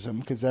Leverkusen,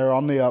 because they're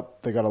on the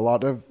up. They got a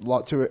lot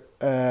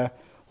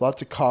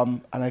to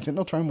come, and I think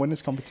they'll try and win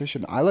this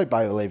competition. I like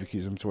Bayer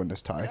Leverkusen to win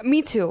this tie.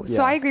 Me too. Yeah.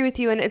 So I agree with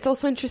you, and it's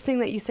also interesting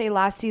that you say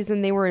last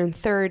season they were in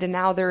 3rd, and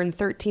now they're in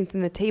 13th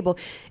in the table.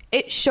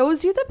 It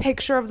shows you the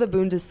picture of the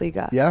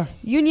Bundesliga. Yeah.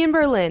 Union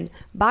Berlin,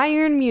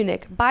 Bayern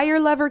Munich,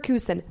 Bayer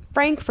Leverkusen,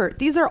 Frankfurt.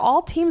 These are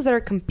all teams that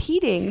are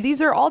competing.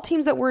 These are all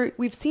teams that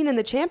we've seen in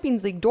the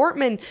Champions League.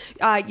 Dortmund,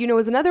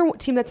 is another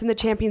team that's in the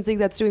Champions League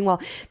that's doing well.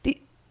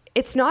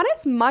 It's not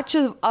as much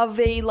of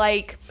a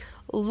like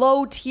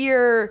low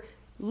tier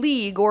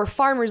league or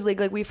farmers league,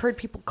 like we've heard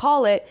people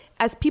call it,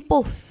 as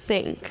people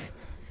think.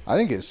 I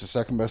think it's the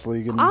 2nd best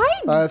league and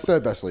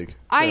 3rd best league.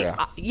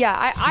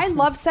 I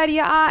love Serie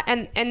A,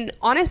 and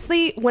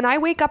honestly, when I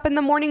wake up in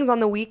the mornings on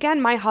the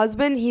weekend, my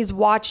husband, he's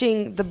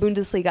watching the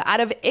Bundesliga.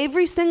 Out of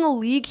every single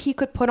league he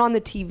could put on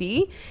the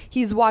TV,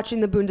 he's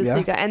watching the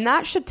Bundesliga, and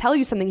that should tell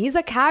you something. He's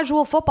a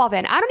casual football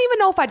fan. I don't even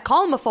know if I'd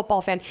call him a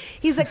football fan.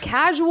 He's a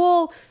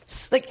casual,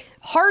 like,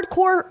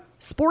 hardcore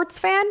sports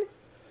fan.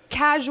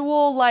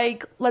 Casual,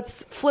 like,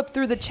 let's flip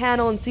through the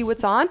channel and see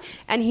what's on,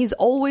 and he's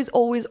always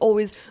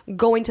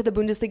going to the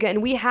Bundesliga.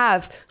 And we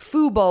have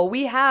Fubo,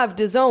 we have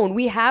DAZN,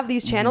 we have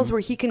these channels where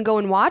he can go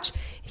and watch.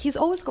 He's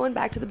always going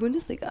back to the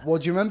Bundesliga. Well,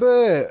 do you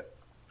remember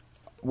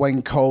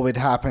when COVID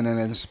happened and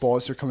then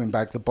sports were coming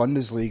back? The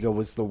Bundesliga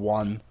was the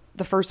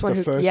first one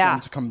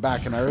to come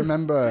back, and I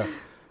remember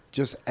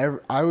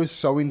I was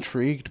so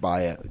intrigued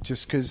by it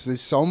just because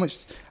there's so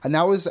much. And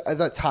that was at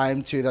that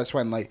time too. That's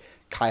when like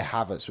Kai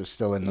Havertz was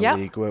still in the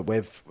league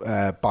with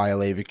Bayer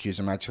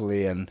Leverkusen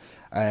actually, and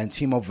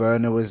Timo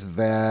Werner was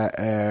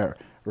there.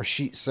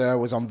 Rashica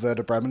was on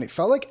Werder Bremen. It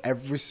felt like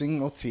every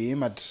single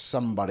team had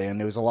somebody, and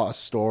there was a lot of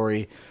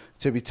story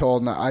to be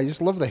told. And I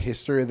just love the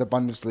history of the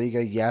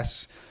Bundesliga.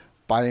 Yes,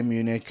 Bayern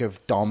Munich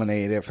have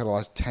dominated it for the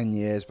last 10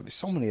 years, but there's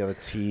so many other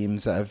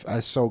teams that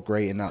are so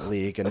great in that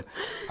league. And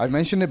I've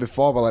mentioned it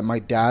before, but like my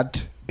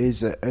dad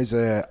is a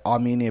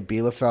Arminia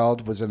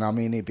Bielefeld, was an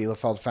Arminia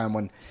Bielefeld fan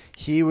when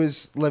he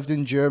lived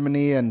in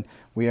Germany, and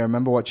we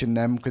remember watching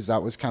them because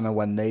that was kind of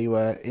when they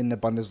were in the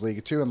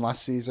Bundesliga too, and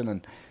last season.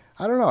 And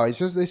I don't know, it's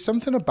just there's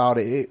something about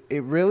it.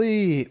 It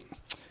really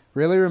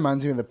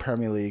reminds me of the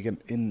Premier League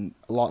in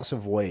lots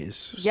of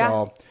ways. Yeah.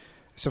 So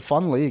it's a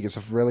fun league. It's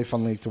a really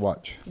fun league to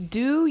watch.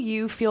 Do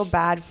you feel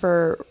bad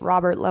for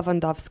Robert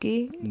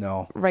Lewandowski?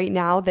 No. Right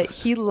now that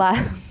he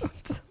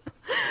left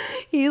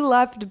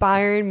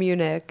Bayern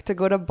Munich to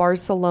go to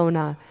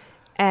Barcelona,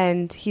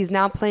 and he's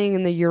now playing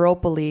in the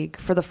Europa League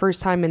for the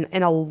first time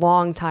in a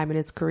long time in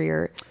his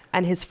career.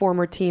 And his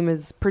former team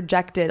is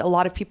projected. A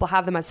lot of people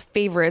have them as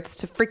favorites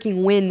to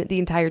freaking win the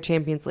entire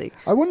Champions League.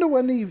 I wonder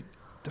when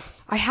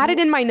I had it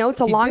in my notes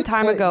a long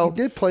time ago. He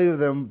did play with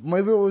them.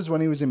 Maybe it was when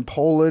he was in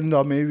Poland,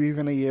 or maybe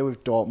even a year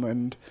with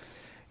Dortmund.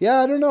 Yeah,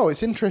 I don't know.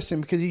 It's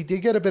interesting because he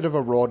did get a bit of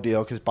a raw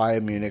deal because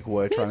Bayern Munich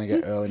were trying to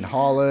get Erling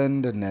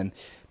Haaland, and then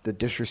the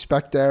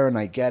disrespect there, and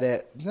I get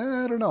it.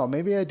 I don't know.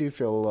 Maybe I do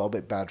feel a little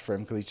bit bad for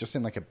him because he's just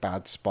in like a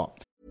bad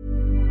spot.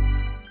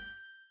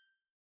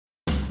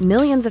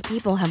 Millions of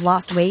people have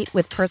lost weight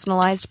with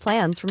personalized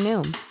plans from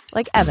Noom.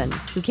 Like Evan,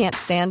 who can't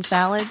stand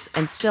salads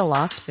and still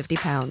lost 50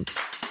 pounds.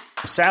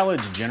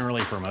 Salads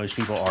generally for most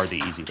people are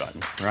the easy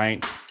button,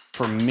 right?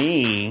 For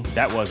me,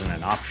 that wasn't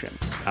an option.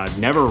 I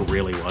never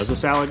really was a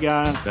salad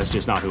guy. That's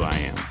just not who I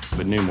am.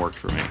 But Noom worked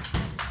for me.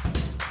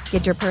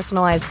 Get your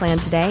personalized plan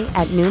today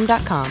at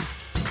Noom.com.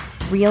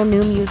 Real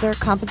Noom user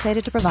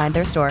compensated to provide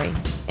their story.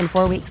 In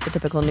 4 weeks, the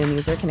typical Noom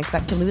user can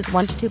expect to lose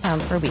 1 to 2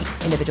 pounds per week.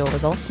 Individual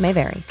results may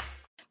vary.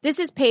 This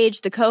is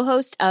Paige, the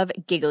co-host of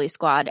Giggly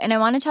Squad, and I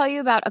want to tell you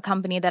about a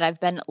company that I've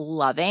been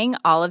loving,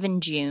 Olive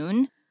 &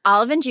 June.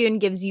 Olive & June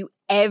gives you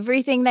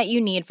everything that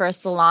you need for a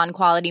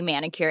salon-quality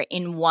manicure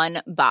in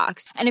one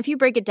box. And if you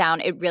break it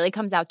down, it really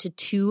comes out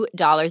to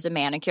 $2 a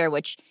manicure,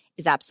 which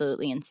is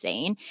absolutely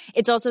insane.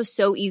 It's also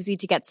so easy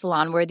to get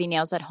salon-worthy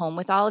nails at home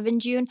with Olive &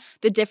 June.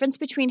 The difference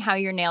between how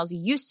your nails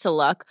used to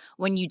look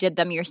when you did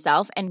them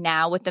yourself and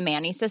now with the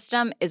Mani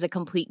system is a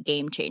complete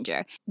game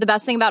changer. The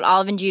best thing about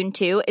Olive & June,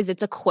 too, is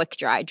it's a quick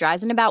dry.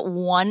 Dries in about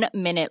 1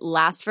 minute,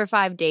 lasts for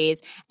 5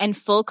 days, and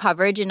full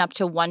coverage in up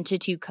to 1 to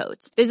 2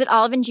 coats. Visit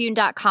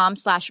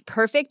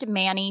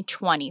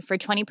oliveandjune.com/perfectmani20 for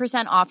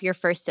 20% off your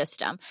first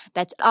system.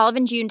 That's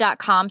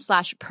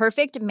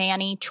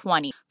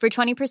oliveandjune.com/perfectmani20 for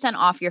 20%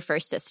 off your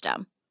first system.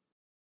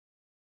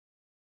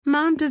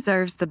 Mom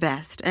deserves the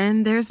best,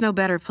 and there's no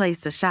better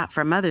place to shop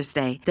for Mother's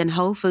Day than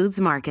Whole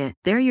Foods Market.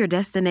 They're your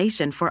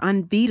destination for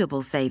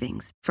unbeatable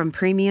savings, from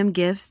premium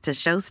gifts to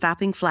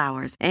show-stopping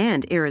flowers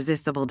and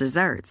irresistible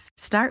desserts.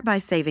 Start by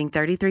saving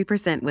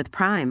 33% with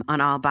Prime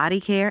on all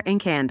body care and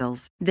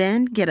candles.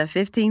 Then get a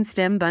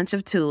 15-stem bunch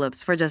of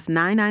tulips for just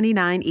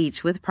 $9.99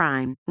 each with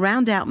Prime.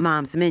 Round out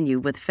Mom's menu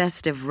with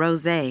festive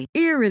rosé,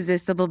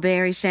 irresistible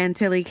berry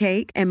chantilly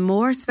cake, and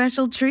more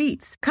special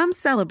treats. Come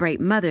celebrate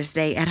Mother's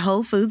Day at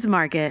Whole Foods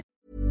Market.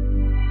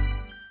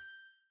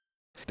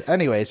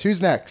 Anyways,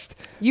 who's next?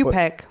 You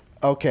pick.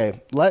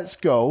 Okay, let's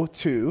go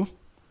to...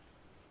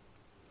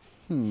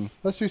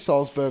 Let's do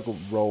Salzburg or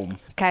Rome.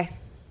 Okay.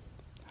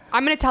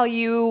 I'm going to tell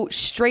you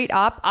straight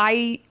up,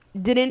 I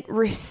didn't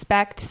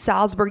respect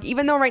Salzburg.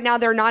 Even though right now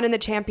they're not in the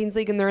Champions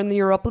League and they're in the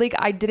Europa League,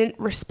 I didn't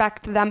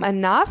respect them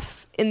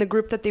enough in the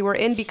group that they were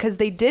in because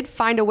they did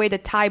find a way to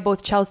tie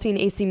both Chelsea and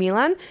AC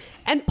Milan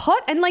and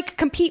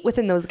compete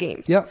within those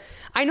games. Yeah.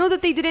 I know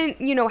that they didn't,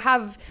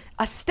 have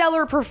a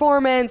stellar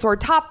performance or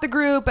top the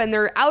group and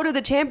they're out of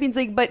the Champions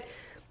League, but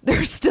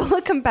they're still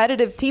a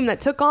competitive team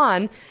that took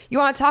on, you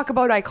want to talk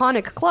about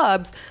iconic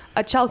clubs,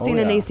 a Chelsea and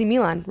an AC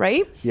Milan,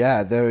 right?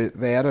 Yeah,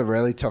 they had a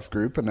really tough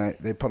group and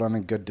they put on a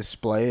good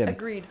display. And,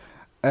 agreed.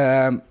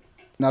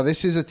 Now,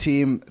 this is a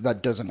team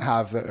that doesn't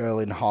have the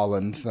Erling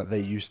Haaland that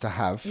they used to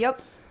have.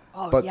 Yep.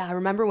 Oh, yeah.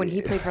 Remember when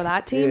he played for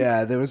that team?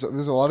 Yeah, there's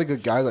a lot of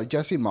good guys. Like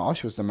Jesse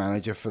Marsch was the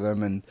manager for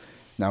them, and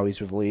now he's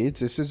with Leeds.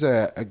 This is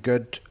a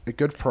good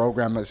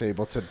program that's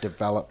able to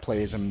develop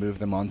players and move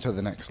them on to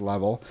the next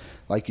level.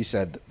 Like you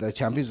said, the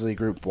Champions League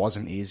group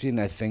wasn't easy, and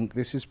I think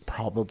this is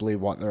probably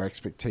what their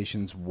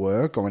expectations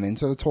were going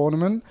into the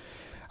tournament.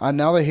 And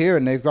now they're here,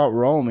 and they've got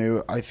Rome,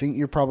 who I think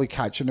you're probably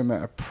catching them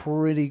at a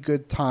pretty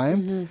good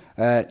time.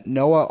 Mm-hmm.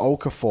 Noah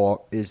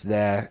Okafor is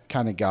their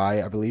kind of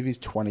guy. I believe he's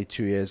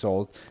 22 years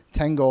old.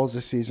 10 goals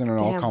this season in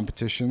all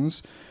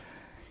competitions.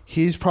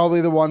 He's probably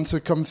the one to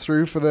come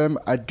through for them.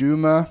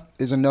 Aduma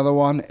is another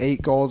one.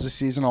 8 goals this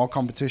season, all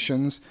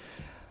competitions.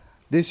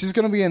 This is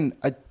going to be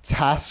a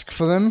task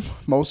for them,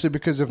 mostly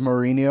because of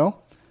Mourinho.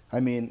 I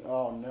mean,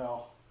 oh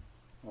no.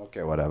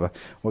 Okay, whatever.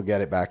 We'll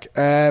get it back.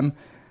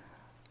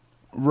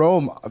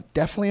 Rome,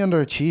 definitely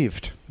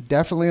underachieved.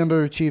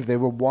 They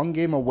were one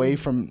game away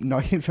from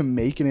not even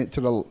making it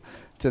to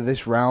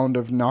this round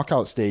of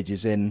knockout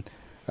stages in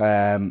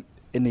the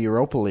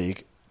Europa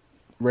League.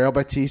 Real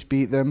Betis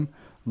beat them.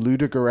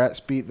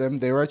 Ludogorets beat them.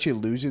 They were actually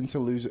losing to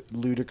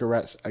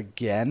Ludogorets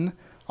again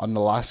on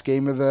the last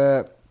game of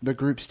the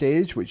group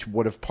stage, which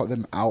would have put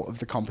them out of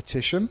the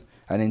competition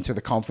and into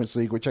the Conference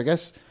League, which I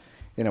guess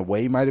in a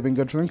way might have been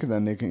good for them because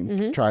then they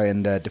can try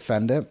and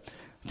defend it.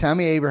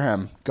 Tammy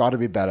Abraham, got to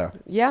be better.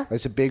 Yeah.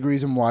 That's a big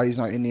reason why he's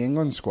not in the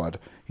England squad.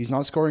 He's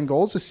not scoring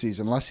goals this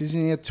season. Last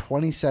season he had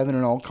 27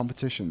 in all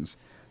competitions.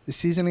 This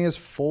season he has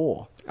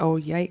 4. Oh,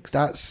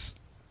 yikes.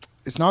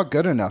 It's not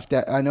good enough.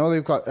 I know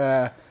they've got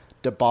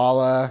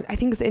Dybala. I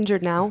think he's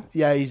injured now.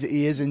 Yeah,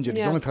 he is injured.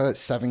 He's only played like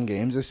 7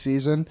 games this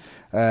season.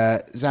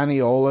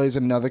 Zaniola is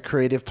another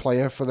creative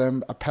player for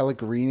them.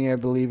 Pellegrini, I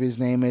believe his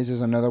name is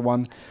another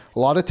one. A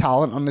lot of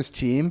talent on this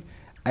team.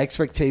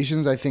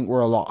 Expectations, I think, were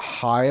a lot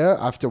higher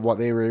after what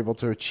they were able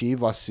to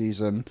achieve last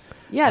season.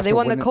 Yeah, they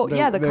won the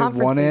conference. They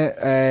won it,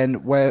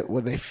 and where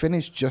they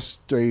finished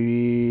just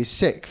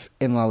 6th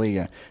in La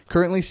Liga.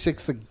 Currently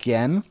 6th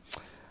again.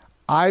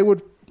 I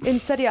would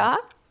in Serie A.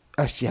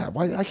 Yeah,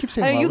 I keep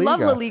saying La Liga. You love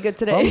La Liga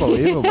today.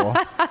 Unbelievable.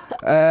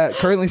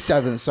 Currently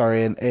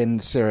 7th, in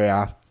Serie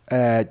A.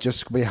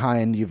 Just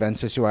behind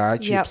Juventus, who are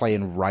actually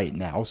playing right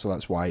now, so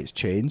that's why it's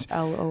changed.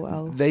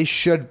 LOL. They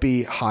should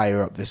be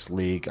higher up this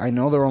league. I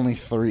know they're only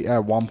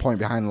 1 point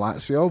behind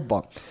Lazio,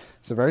 but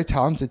it's a very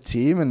talented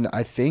team, and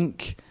I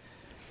think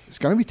it's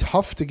going to be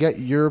tough to get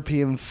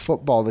European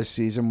football this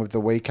season with the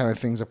way kind of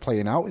things are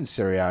playing out in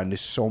Serie A, and there's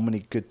so many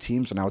good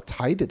teams and how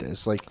tight it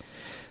is. Like,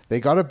 they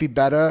got to be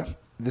better.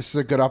 This is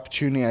a good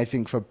opportunity, I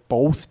think, for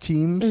both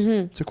teams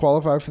to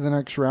qualify for the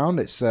next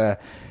round.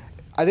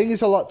 I think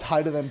it's a lot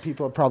tighter than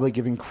people are probably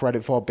giving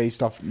credit for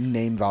based off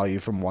name value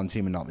from one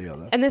team and not the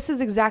other. And this is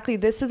a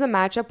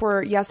matchup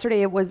where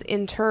yesterday it was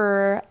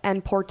Inter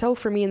and Porto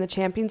for me in the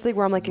Champions League,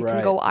 where I'm like, it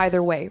can go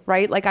either way,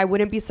 right? Like, I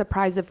wouldn't be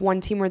surprised if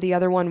one team or the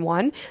other one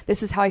won.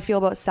 This is how I feel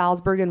about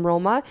Salzburg and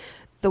Roma.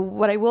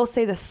 What I will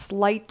say, the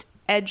slight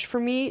edge for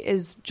me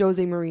is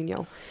Jose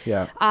Mourinho.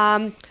 Yeah.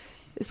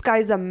 This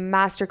guy's a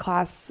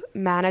masterclass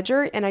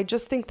manager, and I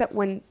just think that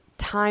when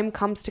time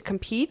comes to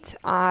compete,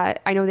 I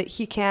know that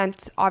he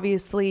can't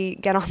obviously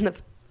get on the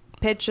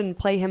pitch and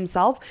play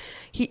himself.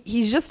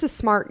 He's just a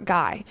smart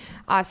guy.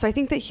 So I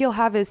think that he'll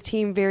have his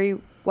team very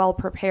well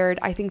prepared.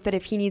 I think that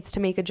if he needs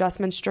to make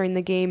adjustments during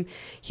the game,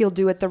 he'll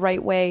do it the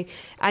right way.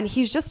 And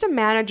he's just a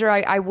manager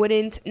I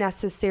wouldn't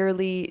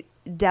necessarily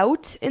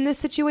doubt in this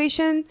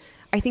situation.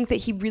 I think that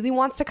he really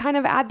wants to kind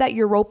of add that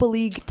Europa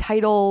League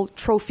title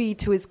trophy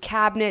to his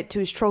cabinet, to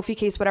his trophy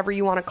case, whatever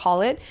you want to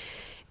call it.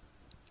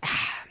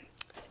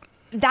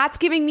 That's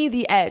giving me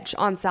the edge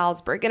on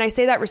Salzburg. And I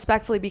say that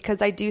respectfully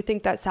because I do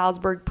think that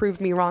Salzburg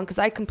proved me wrong, because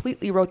I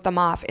completely wrote them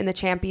off in the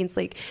Champions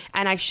League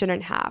and I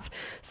shouldn't have.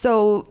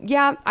 So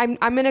yeah, I'm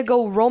going to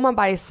go Roma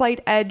by a slight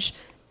edge.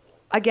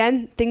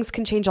 Again, things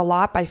can change a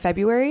lot by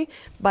February,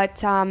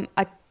 but a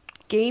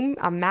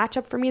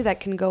matchup for me that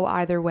can go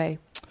either way.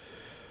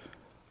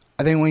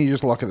 I think when you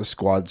just look at the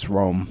squads,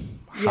 Rome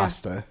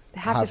has to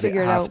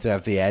figure it out. Have to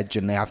have the edge,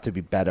 and they have to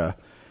be better.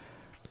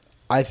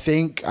 I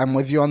think I'm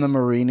with you on the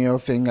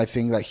Mourinho thing. I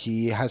think that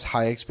he has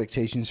high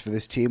expectations for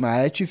this team. I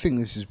actually think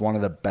this is one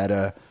of the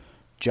better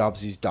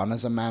jobs he's done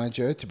as a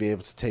manager, to be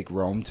able to take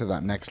Rome to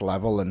that next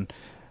level. And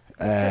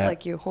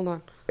like you, hold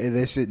on.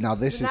 This is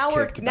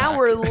kicked back. Now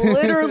we're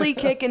literally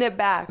kicking it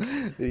back.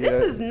 This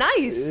is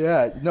nice.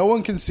 Yeah, no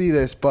one can see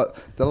this, but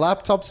the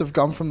laptops have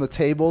gone from the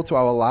table to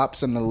our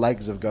laps, and the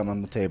legs have gone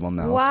on the table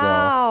now.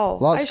 Wow.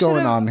 So lots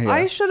going on here.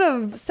 I should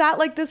have sat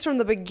like this from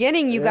the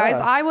beginning, you guys.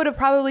 I would have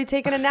probably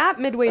taken a nap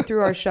midway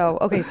through our show.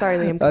 Okay, sorry,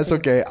 Liam. That's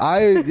okay.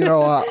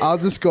 I'll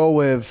just go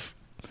with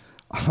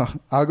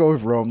I'll go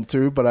with Rome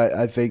too, but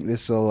I think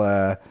this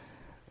will.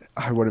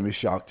 I wouldn't be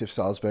shocked if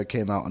Salzburg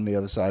came out on the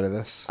other side of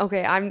this.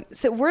 Okay,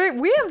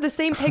 we have the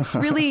same picks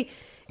really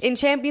in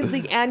Champions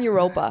League and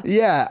Europa.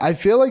 Yeah, I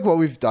feel like what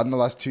we've done the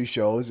last 2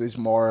 shows is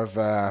more of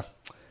a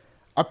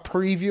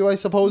preview, I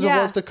suppose, of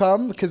what's to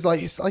come. Because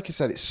like I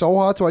said, it's so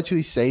hard to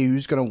actually say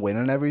who's going to win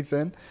and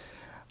everything.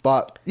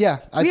 But yeah,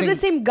 I think we have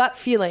the same gut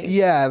feeling.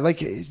 Yeah,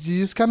 like you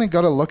just kind of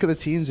got to look at the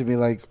teams and be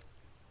like,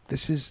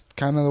 this is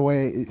kind of the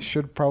way it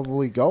should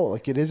probably go.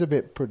 Like, it is a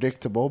bit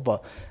predictable,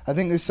 but I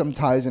think there's some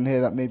ties in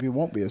here that maybe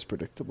won't be as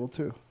predictable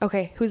too.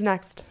 Okay, who's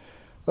next?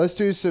 Let's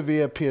do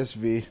Sevilla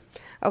PSV.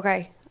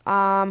 Okay.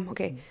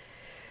 Okay.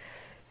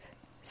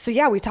 So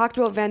yeah, we talked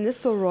about Van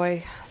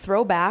Nistelrooy,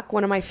 throwback,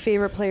 one of my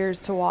favorite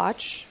players to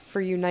watch for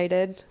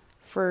United,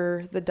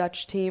 for the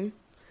Dutch team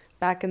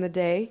back in the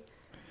day.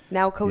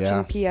 Now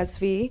coaching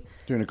PSV.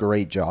 Doing a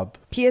great job.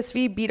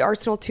 PSV beat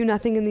Arsenal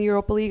 2-0 in the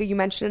Europa League. You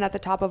mentioned it at the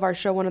top of our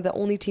show, one of the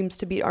only teams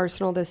to beat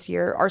Arsenal this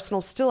year.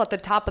 Arsenal still at the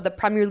top of the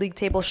Premier League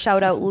table.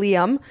 Shout out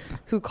Liam,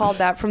 who called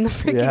that from the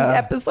freaking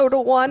episode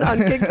 1 on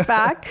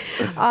Kickback.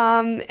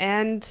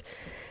 And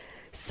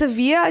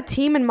Sevilla, a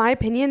team, in my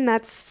opinion,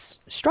 that's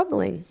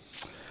struggling.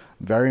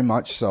 Very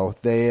much so.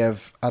 They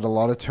have had a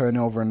lot of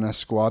turnover in their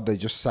squad. They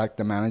just sacked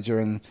the manager,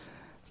 and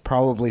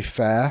probably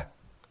fair.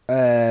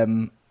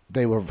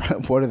 They were,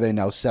 what are they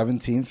now,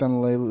 17th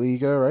in La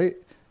Liga, right?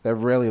 They're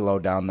really low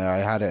down there. I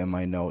had it in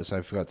my notes.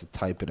 I forgot to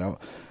type it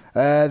out.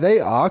 They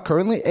are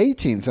currently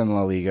 18th in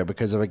La Liga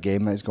because of a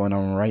game that's going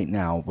on right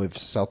now with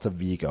Celta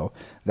Vigo.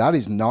 That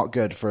is not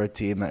good for a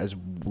team that has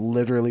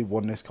literally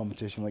won this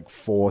competition like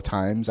 4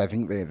 times. I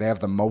think they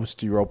have the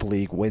most Europa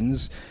League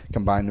wins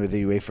combined with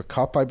the UEFA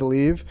Cup, I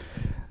believe.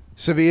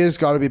 Sevilla's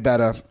got to be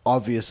better,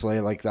 obviously.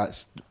 Like,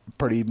 that's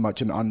pretty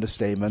much an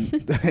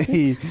understatement.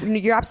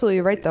 You're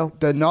absolutely right, though.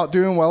 They're not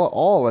doing well at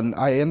all, and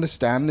I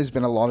understand there's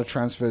been a lot of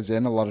transfers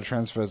in, a lot of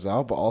transfers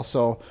out, but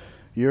also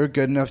you're a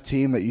good enough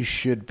team that you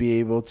should be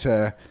able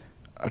to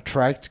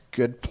attract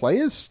good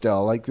players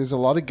still. Like, there's a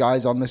lot of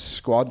guys on this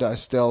squad that are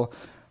still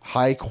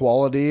high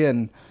quality,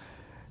 and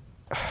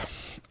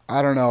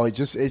I don't know.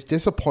 It's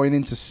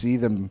disappointing to see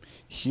them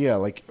here.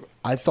 Like,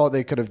 I thought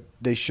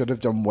they should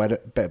have done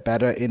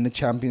better in the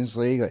Champions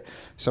League. Like,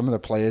 some of the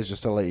players,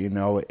 just to let you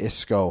know,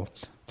 Isco,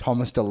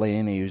 Thomas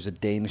Delaney, who's a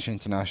Danish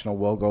international,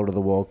 will go to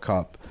the World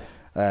Cup.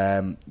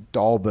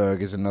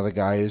 Dahlberg is another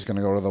guy who's going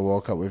to go to the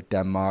World Cup with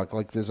Denmark.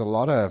 Like, there's a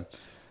lot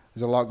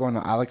going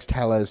on. Alex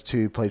Telles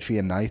too played for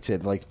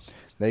United. Like,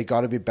 they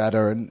got to be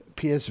better. And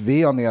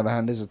PSV, on the other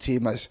hand, is a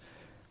team that's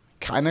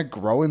kind of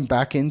growing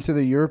back into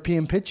the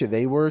European picture.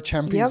 They were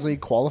Champions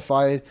League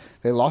qualified.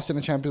 They lost in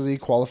the Champions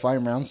League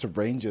qualifying rounds to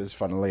Rangers,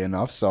 funnily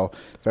enough. So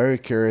very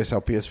curious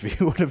how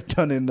PSV would have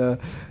done in the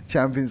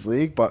Champions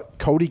League. But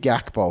Cody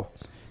Gakpo,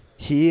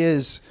 he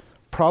is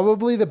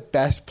probably the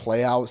best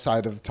player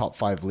outside of the top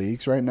 5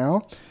 leagues right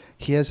now.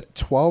 He has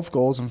 12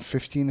 goals and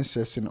 15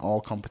 assists in all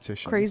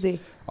competitions. Crazy.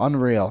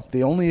 Unreal.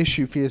 The only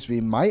issue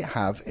PSV might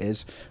have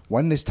is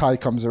when this tie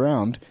comes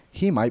around,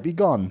 he might be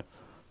gone.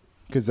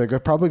 Because they're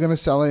probably going to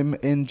sell him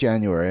in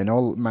January. I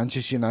know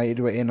Manchester United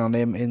were in on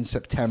him in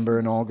September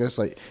and August,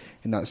 like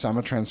in that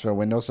summer transfer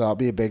window, so that'll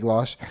be a big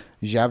loss.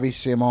 Xavi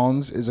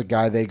Simons is a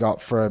guy they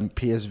got from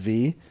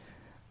PSV.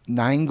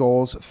 9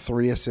 goals,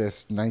 3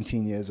 assists,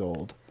 19 years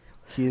old.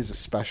 He is a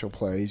special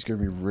player. He's going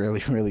to be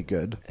really, really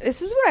good.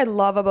 This is what I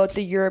love about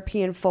the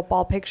European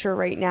football picture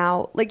right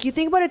now. Like, you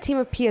think about a team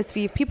of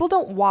PSV, if people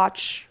don't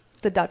watch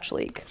the Dutch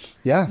league.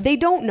 Yeah. They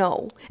don't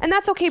know. And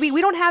that's okay.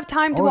 We don't have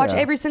time to watch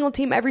every single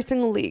team, every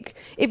single league.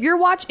 If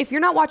you're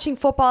not watching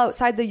football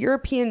outside the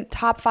European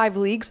top 5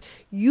 leagues,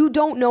 you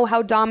don't know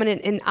how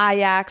dominant an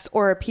Ajax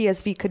or a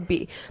PSV could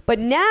be. But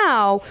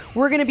now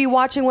we're going to be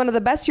watching one of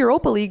the best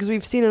Europa leagues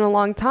we've seen in a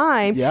long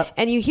time. Yep.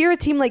 And you hear a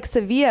team like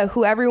Sevilla,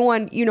 who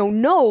everyone,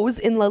 knows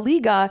in La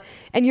Liga,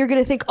 and you're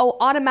going to think, oh,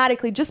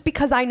 automatically, just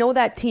because I know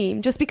that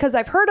team, just because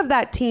I've heard of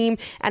that team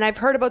and I've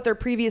heard about their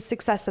previous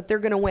success, that they're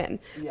going to win.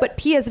 Yeah. But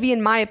PSV,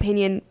 in my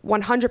opinion,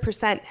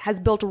 100% has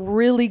built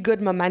really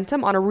good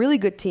momentum on a really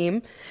good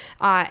team,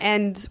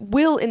 and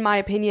will, in my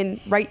opinion,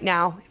 right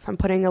now, if I'm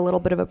putting a little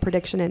bit of a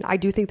prediction in, I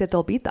do think that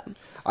they'll beat them.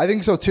 I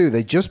think so too.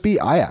 They just beat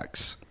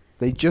Ajax.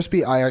 They just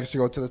beat Ajax to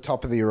go to the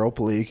top of the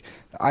Europa League.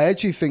 I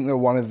actually think they're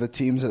one of the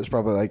teams that's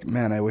probably like,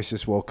 man, I wish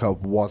this World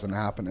Cup wasn't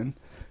happening,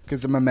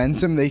 because the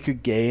momentum they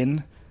could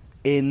gain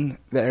in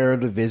the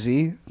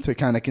Eredivisie to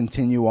kind of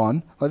continue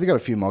on. Well, they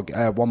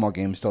got one more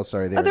game still.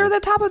 Sorry, they're the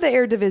top of the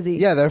Eredivisie.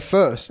 Yeah, they're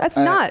first. That's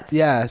nuts.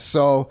 Yeah,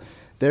 so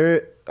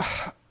they're.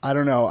 I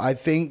don't know. I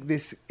think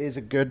this is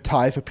a good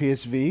tie for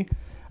PSV.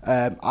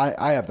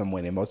 I have them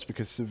winning most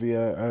because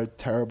Sevilla are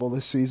terrible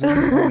this season.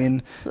 I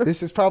mean,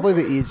 this is probably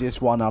the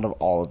easiest one out of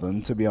all of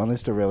them, to be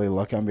honest, to really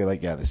look and be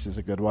like, yeah, this is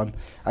a good one.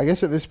 I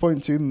guess at this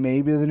point, too,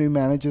 maybe the new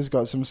manager's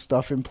got some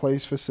stuff in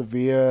place for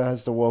Sevilla,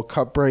 has the World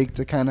Cup break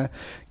to kind of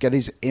get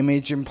his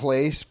image in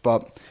place.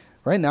 But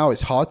right now,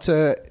 it's hard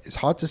to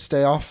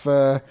stay off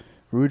Ruud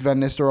van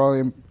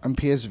Nistelrooy and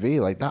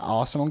PSV. Like, that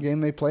Arsenal game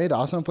they played,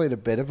 Arsenal played a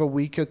bit of a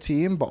weaker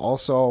team, but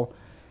also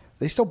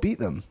they still beat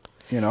them,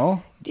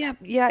 Yeah,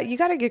 you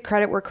got to give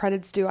credit where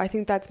credit's due. I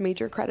think that's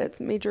major credits,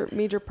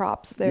 major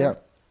props there. Yeah.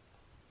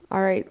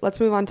 All right, let's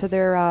move on to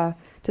their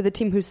to the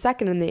team who's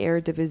second in the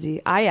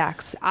Eredivisie,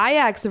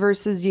 Ajax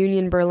versus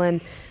Union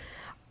Berlin.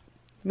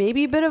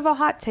 Maybe a bit of a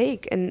hot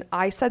take, and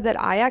I said that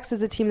Ajax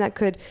is a team that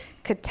could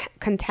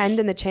contend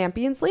in the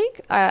Champions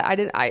League.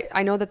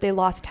 I know that they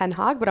lost Ten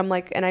Hag, but I'm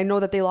like, and I know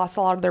that they lost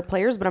a lot of their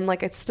players, but I'm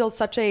like, it's still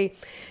such a,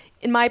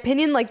 in my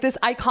opinion, like this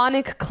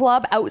iconic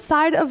club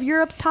outside of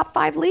Europe's top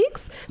 5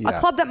 leagues. Yeah. A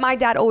club that my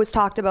dad always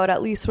talked about,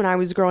 at least when I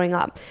was growing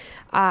up.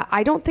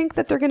 I don't think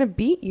that they're going to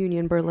beat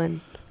Union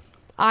Berlin.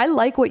 I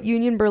like what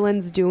Union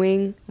Berlin's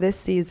doing this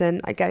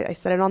season. I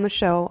said it on the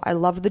show. I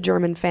love the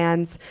German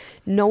fans.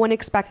 No one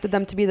expected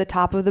them to be the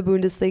top of the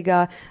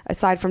Bundesliga,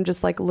 aside from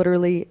just like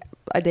literally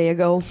a day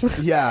ago.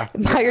 Yeah.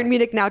 Bayern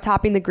Munich now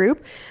topping the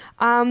group.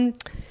 But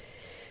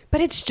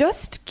it's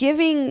just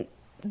giving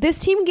this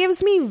team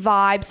gives me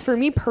vibes, for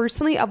me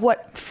personally, of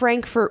what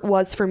Frankfurt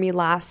was for me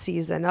last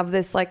season, of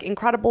this like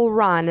incredible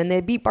run, and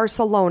they beat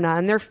Barcelona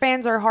and their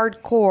fans are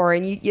hardcore,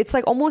 and it's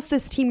like almost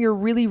this team you're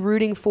really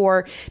rooting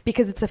for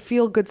because it's a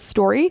feel-good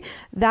story.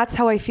 That's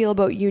how I feel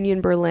about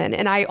Union Berlin,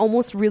 and I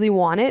almost really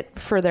want it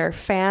for their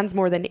fans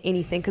more than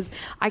anything, because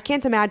I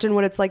can't imagine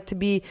what it's like to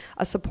be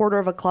a supporter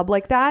of a club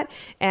like that,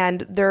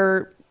 and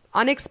they're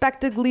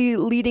unexpectedly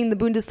leading the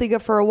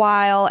Bundesliga for a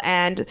while,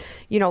 and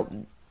you know,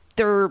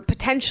 they're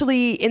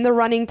potentially in the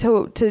running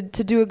to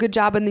do a good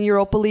job in the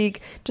Europa League.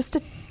 Just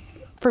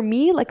for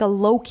me, like a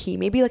low-key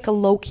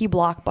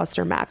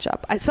blockbuster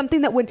matchup.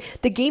 Something that when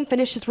the game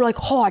finishes, we're like,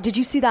 oh, did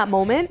you see that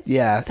moment?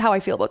 Yeah. That's how I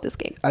feel about this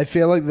game. I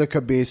feel like there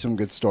could be some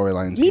good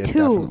storylines Me here,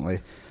 too. definitely.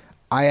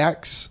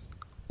 Ajax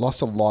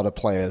lost a lot of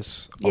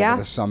players over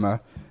the summer.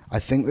 I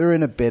think they're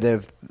in a bit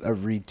of a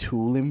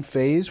retooling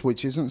phase,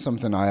 which isn't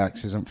something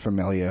Ajax isn't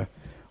familiar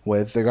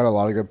with. They got a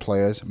lot of good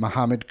players.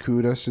 Mohamed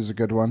Kudus is a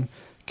good one.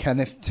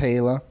 Kenneth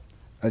Taylor,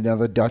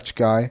 another Dutch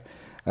guy.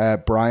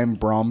 Brian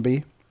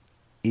Bromby,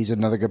 he's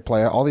another good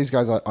player. All these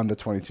guys are under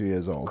 22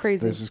 years old.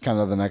 Crazy. This is kind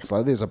of the next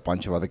level. There's a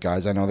bunch of other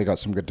guys. I know they got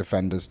some good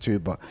defenders too,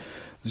 but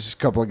there's just a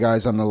couple of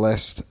guys on the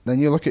list. Then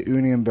you look at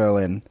Union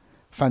Berlin.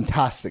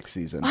 Fantastic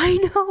season. I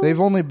know. They've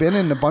only been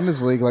in the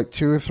Bundesliga like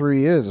 2 or 3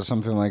 years or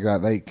something like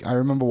that. I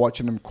remember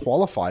watching them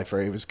qualify for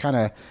it. It was kind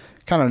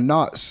of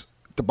nuts.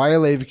 The Bayer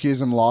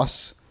Leverkusen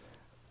loss,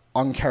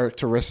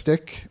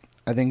 uncharacteristic,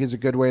 I think is a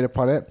good way to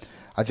put it.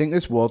 I think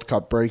this World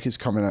Cup break is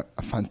coming at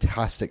a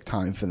fantastic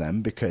time for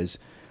them because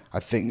I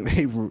think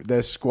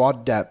their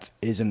squad depth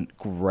isn't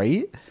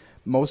great,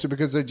 mostly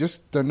because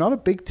they're not a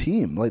big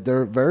team. Like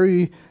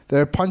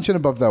they're punching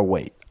above their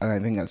weight, and I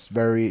think that's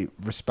very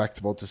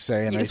respectable to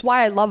say. And it's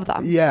why I love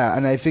them. Yeah,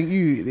 and I think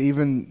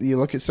you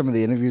look at some of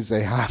the interviews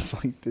they have,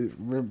 like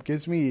it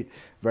gives me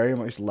very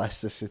much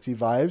Leicester City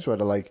vibes, where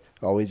they're like,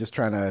 "Oh, we're just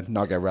trying to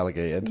not get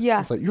relegated."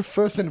 Yeah, it's like you're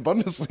first in the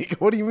Bundesliga.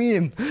 What do you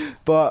mean?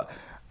 But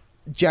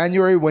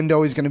January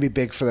window is going to be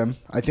big for them.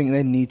 I think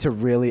they need to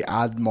really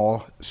add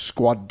more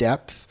squad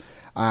depth,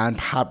 and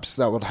perhaps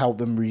that would help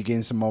them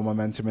regain some more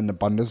momentum in the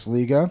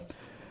Bundesliga.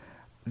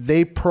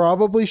 They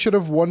probably should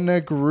have won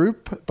their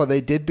group, but they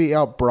did beat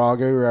out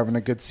Braga, who are having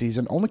a good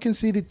season. Only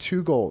conceded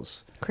 2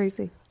 goals.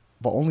 Crazy.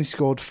 But only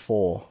scored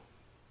 4.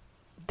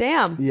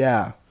 Damn.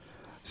 Yeah.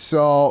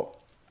 So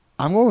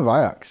I'm going with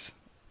Ajax.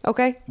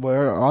 Okay.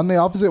 We're on the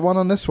opposite one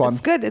on this one.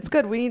 It's good. It's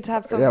good. We need to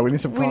have some. Yeah, we need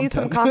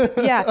some content.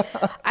 Yeah.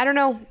 I don't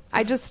know.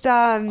 I just.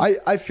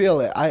 I feel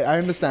it. I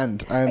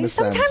understand.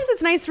 Sometimes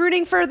it's nice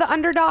rooting for the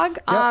underdog.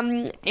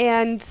 Yeah.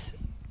 And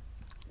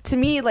to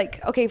me,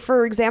 like, okay,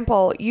 for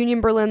example, Union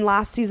Berlin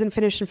last season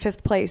finished in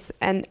 5th place,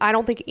 and I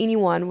don't think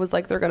anyone was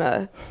like they're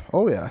gonna.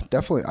 Oh yeah,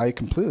 definitely. I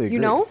completely agree. You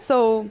know,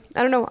 so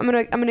I don't know. I'm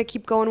gonna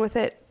keep going with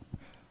it.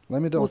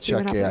 Let me double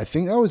check here. I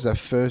think that was their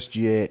first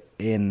year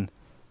in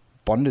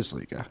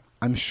Bundesliga.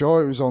 I'm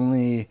sure it was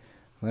only,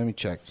 let me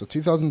check. So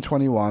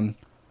 2021,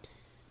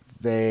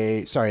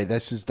 this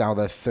is now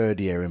their 3rd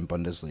year in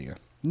Bundesliga.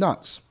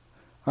 Nuts.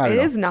 I don't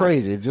know. Is nuts.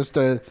 Crazy. It's just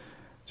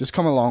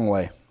come a long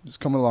way. Just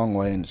come a long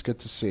way, and it's good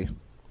to see.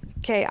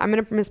 Okay, I'm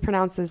going to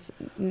mispronounce this.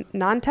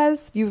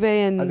 Nantes? Juve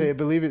and... I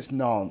believe it's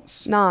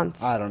Nantes.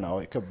 Nantes. I don't know.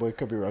 It could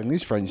be wrong.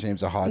 These French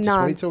names are hard. Just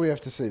wait till we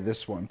have to say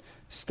this one.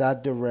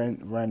 Stade de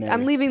Rennes.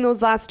 I'm leaving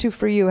those last 2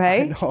 for you,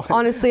 hey? I know.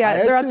 Honestly,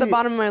 they're at the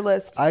bottom of my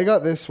list. I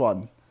got this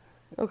one.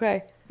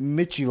 Okay.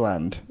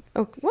 Midtjylland.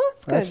 Oh, well,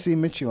 that's good. FC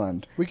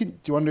Midtjylland. Do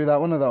you want to do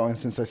that one or that one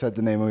since I said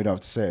the name and we don't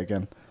have to say it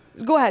again?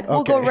 Go ahead.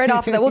 We'll go right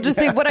off of that. We'll just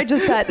say what I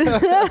just said.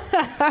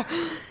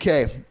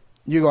 Okay.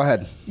 You go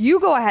ahead. You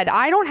go ahead.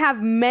 I don't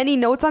have many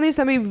notes on this.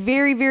 I'm being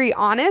very, very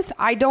honest.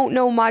 I don't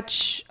know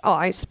much.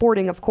 Oh,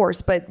 sporting, of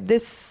course. But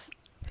this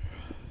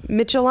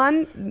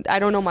Midtjylland, I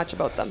don't know much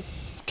about them.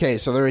 Okay,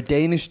 so they're a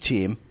Danish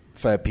team,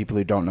 for people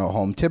who don't know at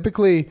home.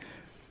 Typically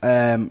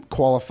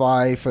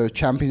qualify for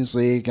Champions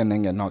League and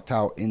then get knocked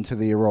out into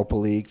the Europa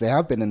League. They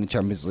have been in the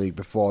Champions League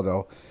before,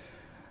 though.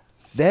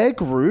 Their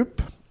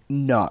group,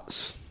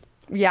 nuts.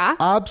 Yeah?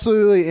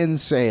 Absolutely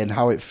insane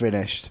how it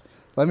finished.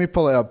 Let me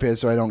pull it up here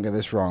so I don't get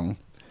this wrong.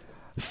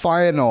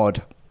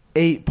 Feyenoord,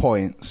 8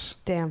 points.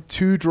 Damn.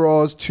 2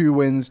 draws, 2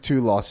 wins, 2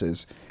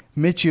 losses.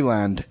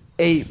 Midtjylland,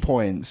 8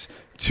 points.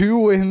 2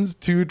 wins,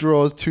 2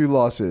 draws, 2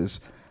 losses.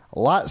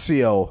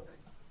 Lazio,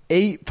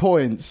 8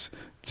 points.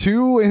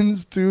 2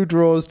 wins, 2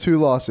 draws, 2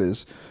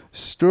 losses.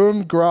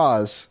 Sturm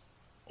Graz,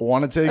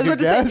 want to take a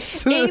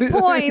guess? 8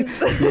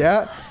 points.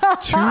 Yeah.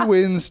 2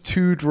 wins,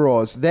 2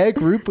 draws. Their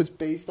group was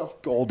based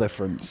off goal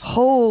difference.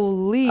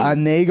 Holy.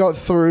 And they got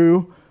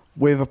through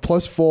with a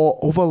 +4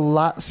 over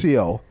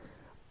Lazio.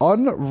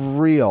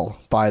 Unreal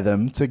by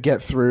them to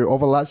get through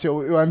over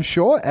Lazio. I'm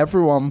sure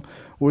everyone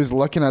was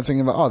looking at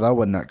thinking, oh, they'll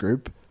win that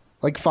group.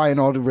 Like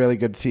Feyenoord, a really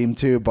good team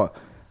too. But,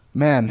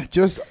 man,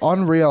 just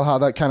unreal how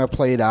that kind of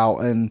played out.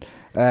 And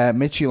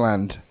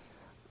Midtjylland.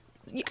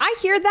 I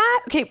hear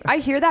that. Okay, I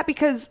hear that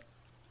because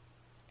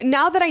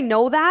now that I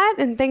know that,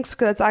 and thanks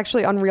because that's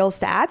actually Unreal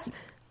stats,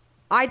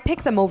 I'd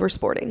pick them over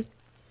Sporting.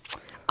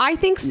 I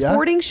think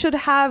Sporting should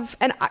have,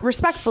 and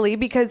respectfully,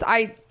 because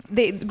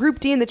Group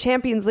D in the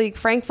Champions League,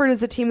 Frankfurt is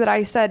the team that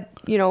I said,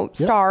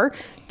 star.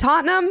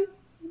 Tottenham,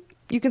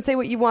 you can say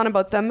what you want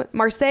about them.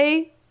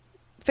 Marseille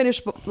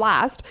finished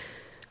last.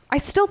 I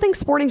still think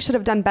Sporting should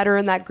have done better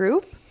in that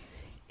group.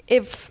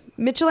 If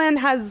Midtjylland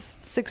has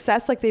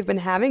success like they've been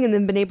having and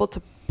then been able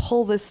to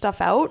pull this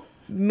stuff out,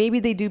 maybe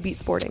they do beat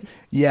Sporting.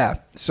 Yeah.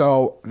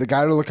 So the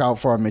guy to look out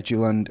for on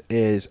Midtjylland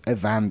is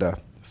Evander.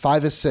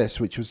 5 assists,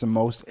 which was the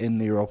most in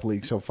the Europa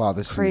League so far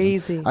this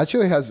season.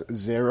 Actually has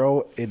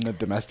 0 in the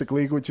domestic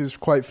league, which is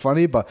quite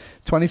funny, but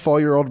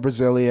 24-year-old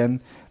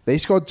Brazilian. They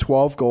scored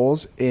 12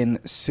 goals in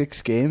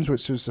 6 games,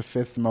 which was the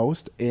 5th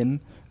most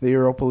in the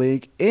Europa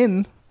League.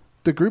 In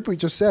the group we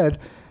just said,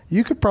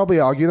 you could probably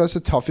argue that's the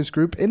toughest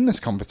group in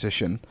this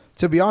competition,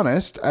 to be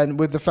honest. And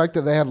with the fact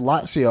that they had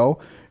Lazio,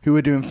 who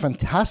were doing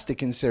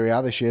fantastic in Serie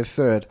A this year,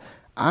 3rd,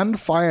 and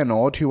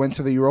Feyenoord, who went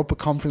to the Europa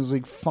Conference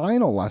League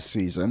final last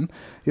season.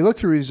 You look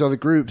through these other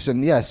groups,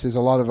 and yes, there's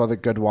a lot of other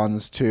good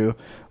ones too.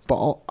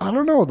 But I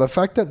don't know, the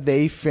fact that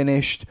they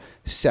finished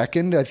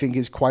 2nd, I think,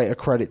 is quite a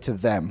credit to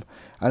them.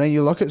 And then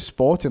you look at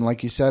Sporting,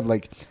 like you said,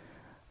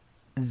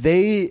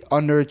 they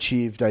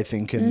underachieved, I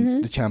think,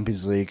 in the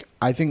Champions League.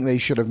 I think they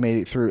should have made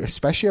it through,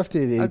 especially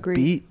after they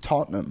beat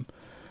Tottenham.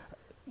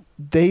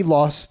 They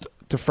lost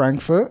to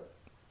Frankfurt,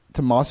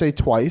 to Marseille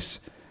twice.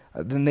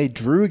 Then they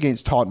drew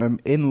against Tottenham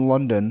in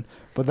London,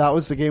 but that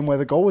was the game where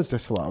the goal was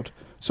disallowed.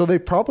 So they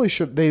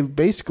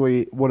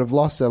basically would have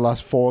lost their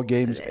last 4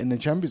 games in the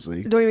Champions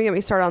League. Don't even get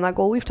me started on that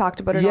goal. We've talked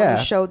about it on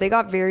the show. They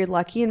got very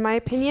lucky, in my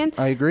opinion.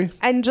 I agree.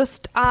 And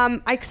just, I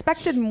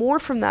expected more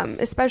from them,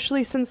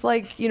 especially since,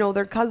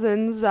 their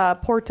cousins,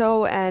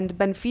 Porto and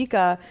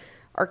Benfica,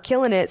 are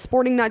killing it.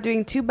 Sporting not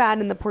doing too bad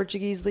in the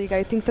Portuguese league.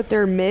 I think that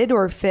they're mid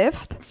or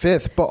 5th.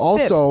 5th, but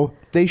also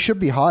they should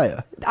be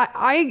higher.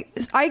 I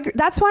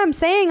that's what I'm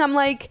saying. I'm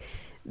like,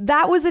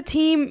 that was a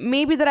team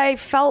maybe that I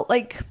felt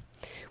like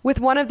with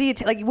one of the,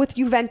 with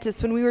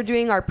Juventus, when we were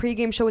doing our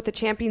pregame show with the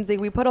Champions League,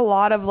 we put a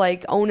lot of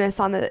onus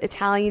on the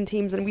Italian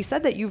teams, and we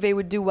said that Juve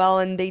would do well,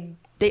 and they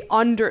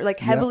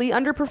heavily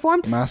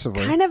underperformed.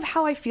 Massively. Kind of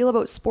how I feel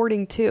about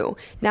Sporting too.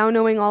 Now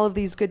knowing all of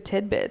these good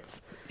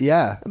tidbits.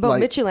 Yeah. About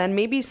Midtjylland,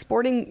 maybe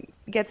Sporting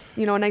gets,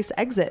 a nice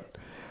exit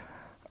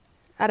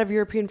out of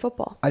European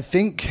football. I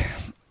think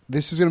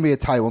this is going to be a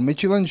tight one.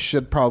 Midtjylland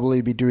should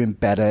probably be doing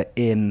better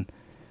in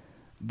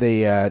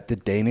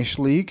the Danish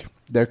league.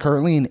 They're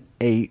currently in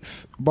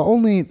 8th, but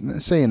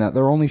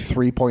they're only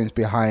 3 points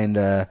behind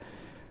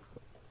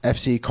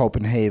FC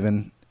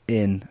Copenhagen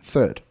in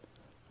 3rd,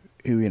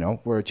 who,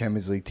 were a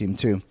Champions League team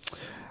too.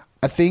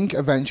 I think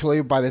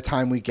eventually, by the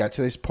time we get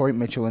to this point,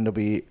 Midtjylland will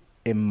be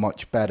in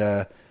much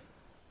better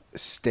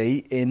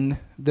state in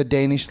the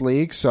Danish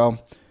league. So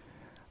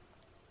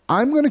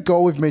I'm going to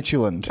go with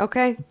Midtjylland.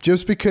 Okay.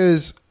 Just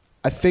because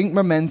I think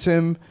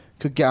momentum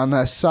could get on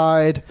their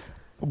side.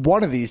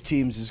 One of these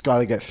teams has got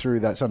to get through.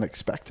 That's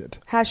unexpected.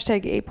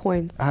 Hashtag 8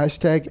 points.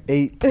 Hashtag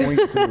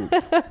 8-point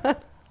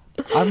group.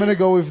 I'm going to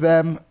go with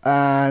them.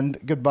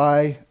 And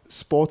goodbye,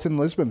 Sporting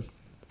Lisbon.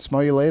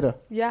 Smell you later.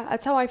 Yeah,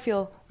 that's how I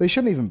feel. They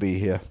shouldn't even be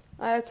here.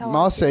 That's how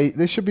Marseille. I feel.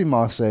 This should be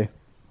Marseille.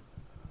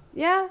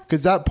 Yeah.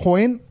 Because that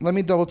point, let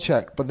me double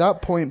check, but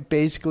that point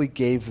basically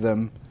gave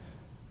them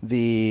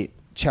the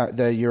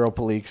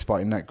Europa League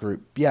spot in that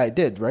group. Yeah, it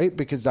did, right?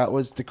 Because that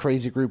was the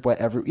crazy group where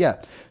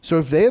So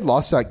if they had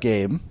lost that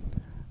game,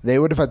 they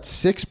would have had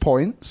 6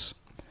 points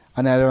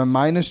and had a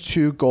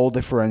 -2 goal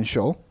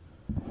differential.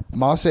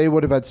 Marseille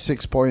would have had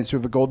 6 points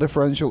with a goal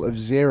differential of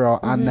 0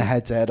 and the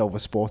head-to-head over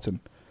Sporting.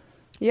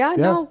 Yeah,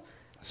 no.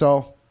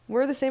 So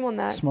we're the same on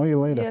that. Smell you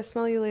later. Yeah,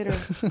 smell you later.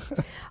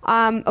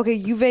 Okay,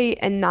 Juve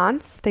and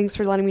Nantes. Thanks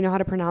for letting me know how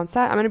to pronounce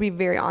that. I'm going to be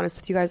very honest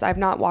with you guys. I've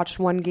not watched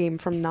one game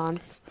from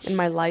Nantes in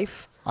my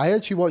life. I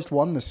actually watched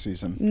one this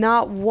season.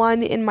 Not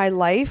one in my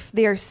life.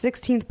 They are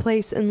 16th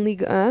place in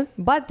Ligue 1,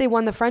 but they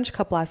won the French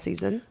Cup last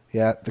season.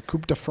 Yeah, the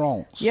Coupe de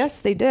France. Yes,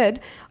 they did.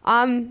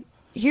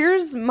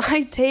 Here's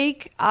my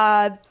take.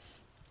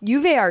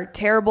 Juve are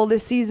terrible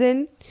this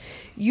season.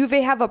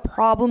 Juve have a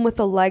problem with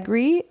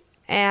Allegri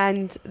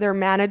and their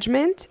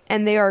management,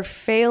 and they are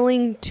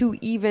failing to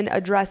even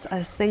address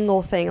a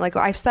single thing. Like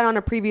I've said on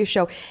a previous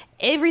show,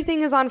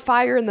 everything is on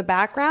fire in the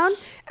background,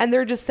 and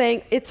they're just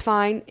saying, it's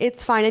fine,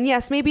 it's fine. And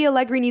yes, maybe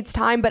Allegri needs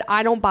time, but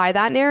I don't buy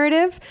that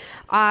narrative.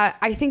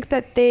 I think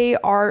that they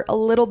are a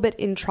little bit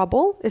in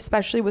trouble,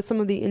 especially with some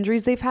of the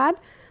injuries they've had.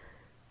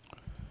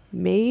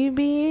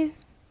 Maybe.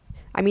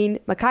 I mean,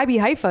 Maccabi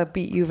Haifa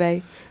beat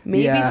Juve.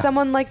 Maybe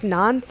someone like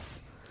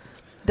Nantes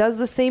does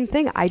the same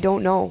thing. I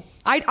don't know.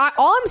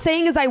 All I'm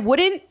saying is I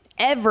wouldn't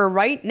ever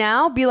right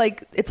now be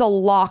like, it's a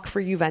lock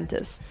for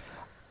Juventus.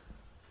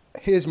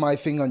 Here's my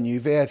thing on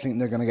Juve. I think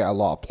they're going to get a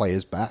lot of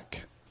players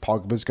back.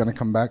 Pogba's going to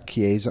come back.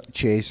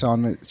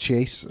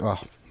 Chase. Oh,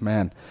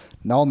 man.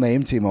 No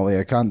name team over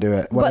here. I can't do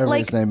it. Whatever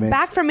his name is.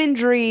 Back from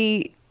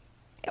injury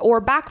or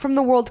back from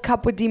the World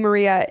Cup with Di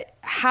Maria,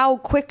 how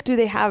quick do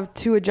they have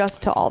to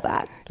adjust to all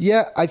that?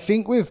 Yeah, I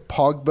think with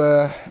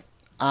Pogba,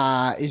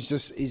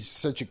 he's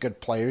such a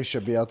good player.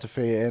 Should be able to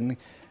fit in.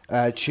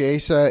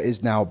 Chiesa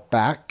is now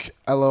back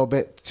a little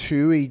bit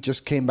too. He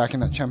just came back in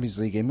that Champions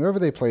League game. Whoever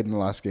they played in the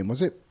last game,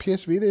 was it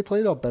PSV they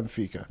played or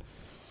Benfica?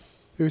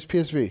 It was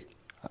PSV.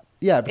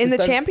 Yeah, in the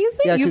Champions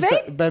League, yeah,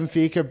 Juve?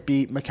 Benfica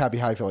beat Maccabi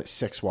Haifa like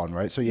 6-1,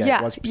 right? So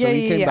it was. So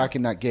he came back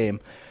in that game.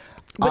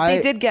 But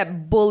they did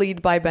get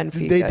bullied by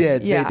Benfica. They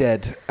did. They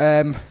did.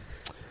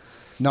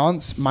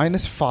 Nantes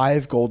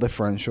 -5 goal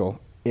differential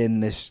in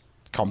this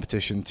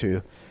competition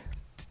too.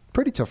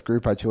 Pretty tough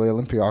group actually.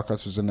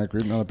 Olympiacos was in their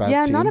group, not a bad team.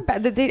 Yeah, not a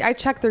bad. I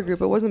checked their group;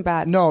 it wasn't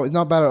bad. No, it's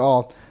not bad at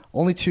all.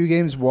 Only 2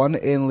 games won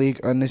in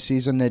League One this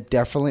season. They're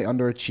definitely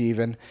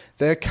underachieving.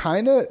 They're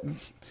kind of,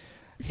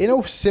 in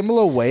a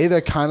similar way,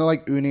 they're kind of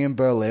like Union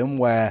Berlin,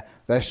 where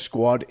their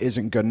squad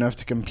isn't good enough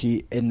to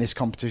compete in this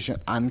competition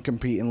and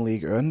compete in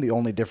League One. The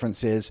only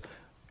difference is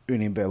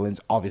Union Berlin's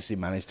obviously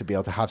managed to be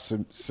able to have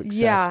some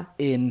success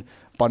in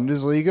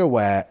Bundesliga,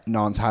 where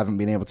Nantes haven't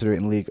been able to do it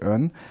in League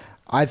One.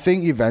 I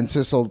think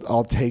Juventus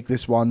will take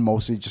this one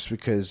mostly just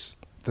because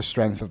the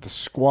strength of the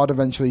squad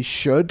eventually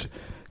should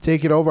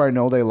take it over. I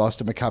know they lost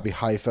to Maccabi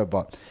Haifa,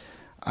 but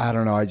I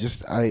don't know. I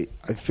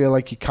feel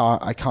like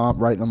I can't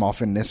write them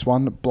off in this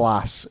one.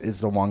 Blas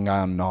is the one guy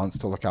on Nantes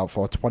to look out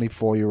for.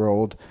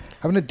 24-year-old,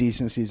 having a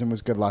decent season,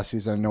 was good last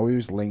season. I know he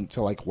was linked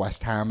to like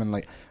West Ham and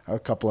like a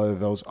couple of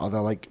those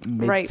other like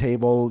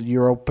mid-table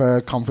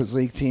Europa Conference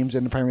League teams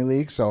in the Premier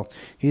League. So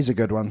he's a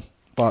good one.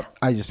 But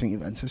I just think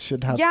Juventus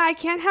should have. Yeah, I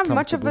can't have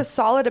much of a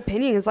solid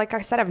opinion. Because like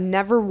I said, I've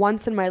never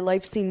once in my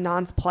life seen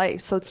Nantes play.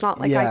 So it's not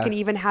like I can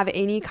even have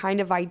any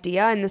kind of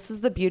idea. And this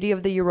is the beauty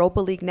of the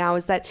Europa League now,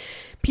 is that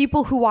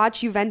people who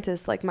watch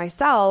Juventus, like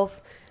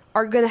myself,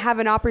 are going to have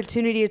an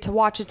opportunity to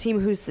watch a team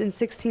who's in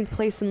 16th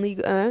place in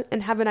Ligue 1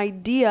 and have an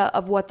idea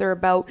of what they're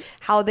about,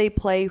 how they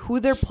play, who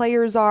their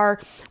players are,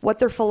 what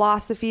their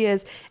philosophy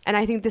is. And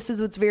I think this is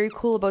what's very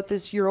cool about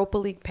this Europa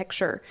League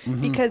picture.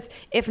 Mm-hmm. Because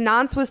if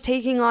Nantes was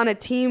taking on a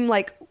team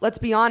like, let's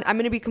be honest, I'm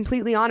going to be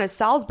completely honest,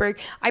 Salzburg,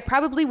 I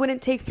probably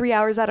wouldn't take 3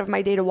 hours out of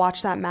my day to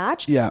watch that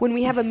match when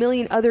we have a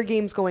million other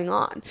games going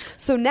on.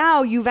 So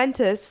now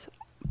Juventus,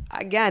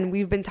 again,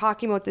 we've been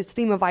talking about this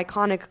theme of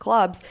iconic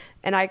clubs.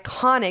 An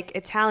iconic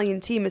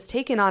Italian team is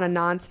taking on a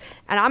Nantes,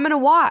 and I'm going to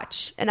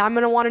watch, and I'm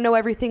going to want to know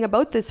everything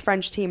about this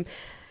French team.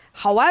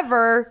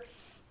 However,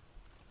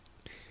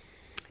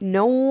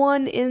 no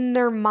one in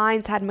their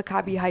minds had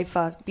Maccabi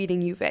Haifa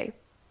beating Juve.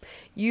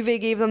 Juve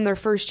gave them their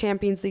first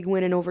Champions League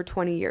win in over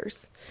 20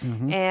 years.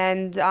 Mm-hmm.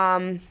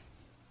 And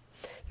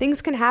things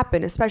can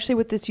happen, especially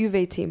with this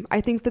Juve team.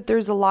 I think that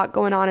there's a lot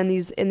going on in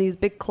these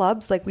big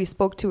clubs, like we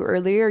spoke to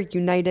earlier,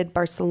 United,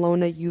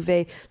 Barcelona,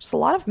 Juve, just a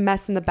lot of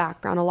mess in the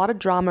background, a lot of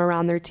drama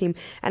around their team.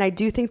 And I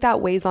do think that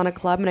weighs on a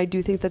club, and I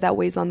do think that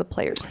weighs on the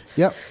players.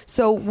 Yep.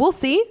 So we'll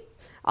see.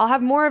 I'll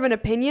have more of an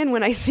opinion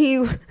when I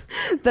see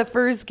the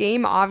first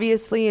game,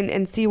 obviously,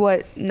 and see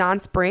what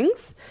Nantes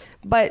brings.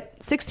 But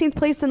 16th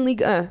place in Ligue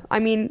 1, I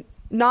mean,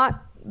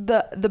 not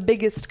the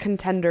biggest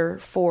contender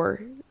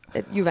for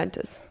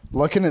Juventus.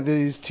 Looking at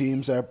these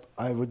teams,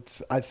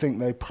 I think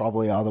they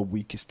probably are the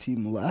weakest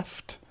team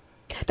left.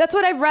 That's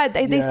what I've read.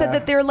 They said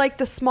that they're like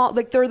the small,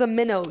 like they're the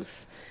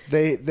minnows.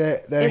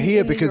 They're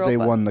here because they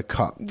won the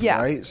cup,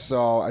 right?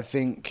 So I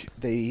think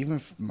they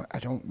even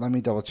let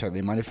me double check.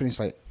 They might have finished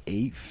like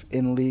 8th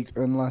in League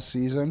 1 last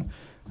season.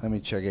 Let me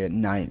check it.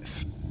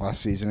 9th last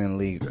season in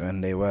League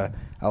 1. They were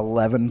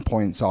 11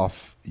 points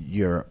off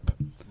Europe.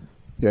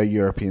 Their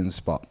European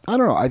spot. I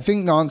don't know. I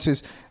think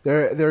Nantes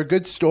they're a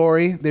good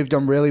story. They've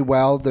done really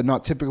well. They're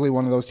not typically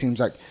one of those teams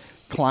that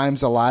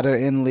climbs a ladder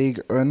in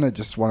League 1. They're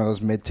just one of those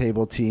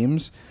mid-table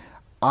teams.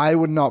 I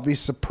would not be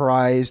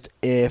surprised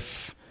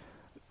if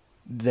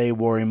they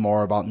worry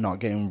more about not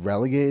getting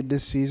relegated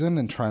this season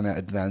and trying to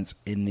advance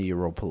in the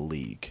Europa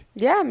League.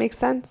 Yeah, it makes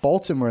sense.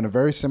 Bolton were in a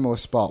very similar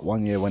spot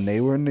one year when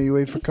they were in the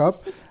UEFA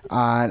Cup.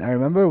 And I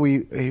remember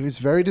it was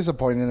very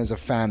disappointing as a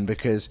fan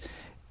because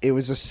it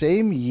was the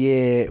same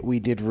year we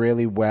did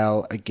really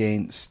well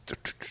against...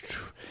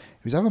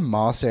 It was either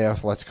Marseille or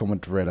Atletico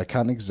Madrid. I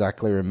can't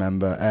exactly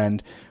remember.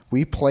 And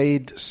we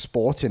played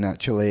Sporting,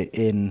 actually,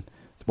 in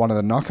one of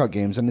the knockout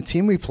games. And the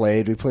team we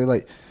played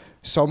like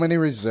so many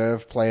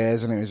reserve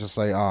players. And it was just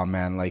like, oh,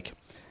 man, like,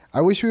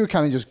 I wish we were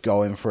kind of just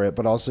going for it.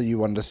 But also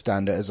you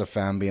understand it as a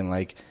fan being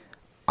like,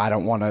 I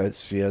don't want to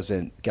see us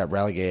get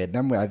relegated.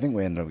 Then I think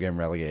we ended up getting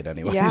relegated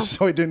anyway,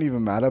 so it didn't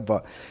even matter.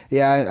 But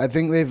yeah, I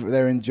think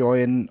they're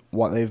enjoying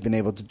what they've been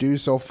able to do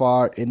so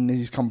far in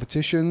these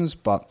competitions.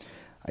 But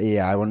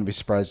yeah, I wouldn't be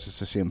surprised just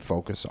to see them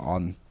focus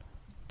on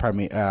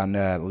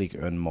League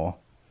 1 more.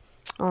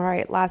 All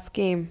right, last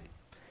game.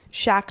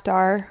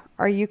 Shakhtar,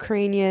 our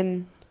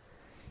Ukrainian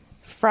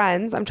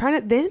friends.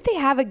 Didn't they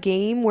have a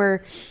game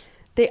where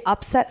they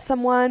upset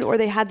someone or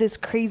they had this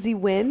crazy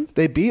win?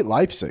 They beat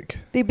Leipzig.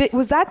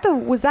 Was that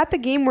the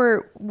game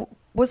where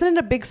wasn't it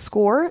a big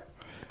score?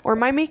 Or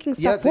am I making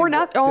stuff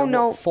 4-0? Oh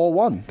no,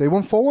 4-1. They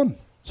won 4-1.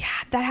 Yeah,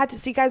 that had to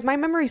see, guys. My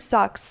memory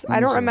sucks.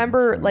 I don't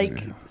remember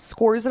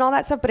scores and all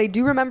that stuff, but I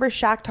do remember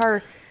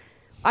Shakhtar.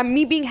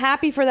 Me being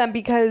happy for them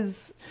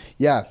because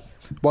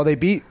well, they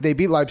beat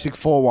Leipzig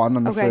 4-1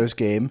 on the first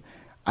game.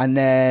 And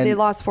then they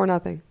lost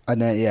 4-0.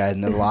 And then,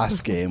 in the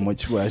last game,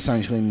 which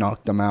essentially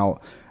knocked them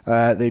out.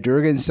 They drew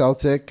against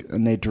Celtic,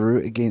 and they drew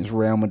against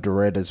Real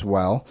Madrid as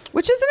well.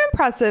 Which is an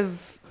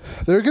impressive...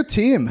 They're a good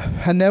team.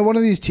 And they're one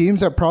of these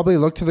teams that probably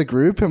looked to the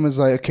group and was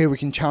like, okay, we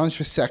can challenge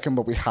for second,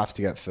 but we have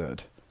to get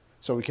third.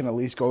 So we can at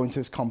least go into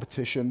this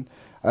competition.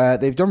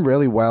 They've done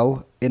really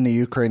well in the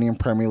Ukrainian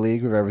Premier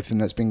League with everything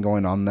that's been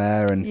going on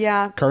there. And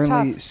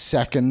currently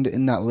second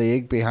in that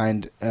league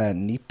behind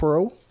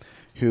Dnipro,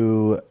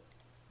 who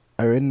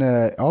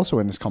are also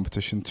in this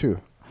competition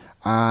too.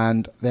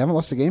 And they haven't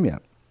lost a game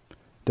yet.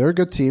 They're a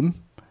good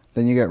team.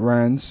 Then you get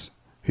Rennes,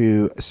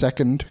 who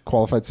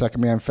qualified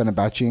second behind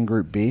Fenerbahce in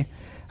Group B.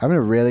 Having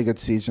a really good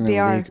season in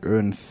the league,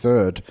 earned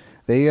third.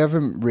 They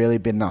haven't really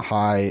been that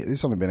high.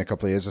 It's only been a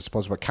couple of years, I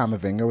suppose, but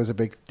Camavinga was a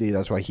big deal.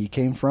 That's where he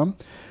came from.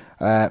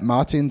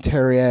 Martin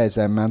Terrier is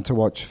their man to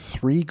watch.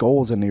 3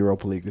 goals in the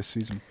Europa League this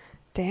season.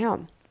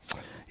 Damn.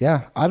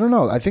 Yeah, I don't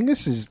know. I think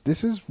this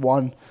is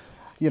one,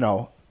 you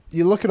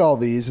look at all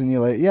these and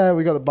you're like, yeah,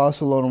 we got the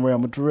Barcelona, Real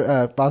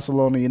Madrid,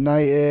 Barcelona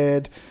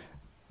United,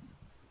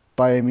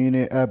 Bayern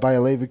Munich, Bayer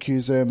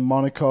Leverkusen,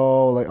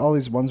 Monaco, like all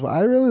these ones. But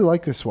I really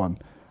like this one.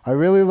 I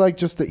really like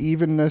just the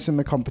evenness in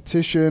the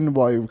competition,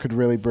 what it could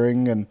really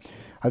bring. And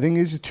I think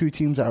these are 2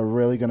 teams that are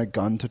really going to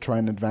gun to try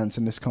and advance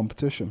in this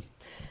competition.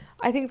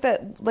 I think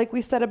that, like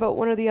we said about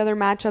one of the other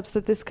matchups,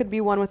 that this could be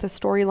one with a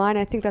storyline.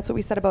 I think that's what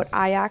we said about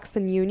Ajax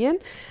and Union.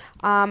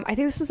 I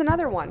think this is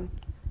another one.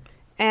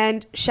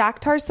 And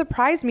Shakhtar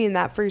surprised me in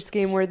that first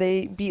game where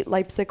they beat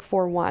Leipzig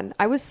 4-1.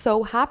 I was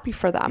so happy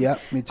for them. Yeah,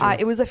 me too.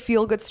 It was a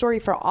feel-good story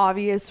for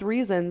obvious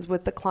reasons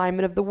with the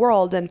climate of the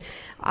world. And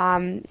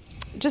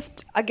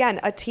just, again,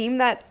 a team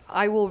that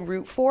I will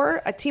root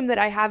for, a team that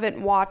I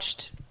haven't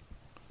watched,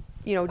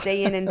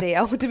 day in and day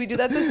out. Did we do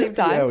that at the same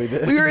time? Yeah, we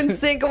did. We were in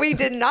sync. We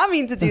did not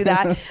mean to do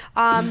that.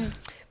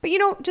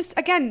 But, just,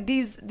 again,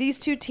 these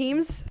 2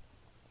 teams,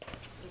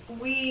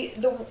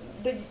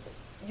 the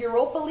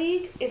Europa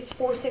League is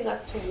forcing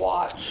us to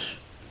watch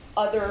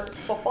other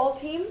football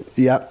teams.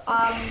 Yeah.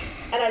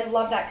 And I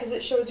love that because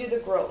it shows you the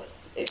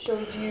growth. It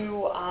shows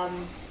you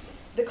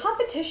the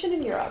competition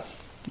in Europe.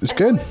 It's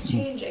good. It's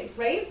changing,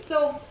 right?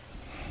 So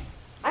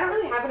I don't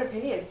really have an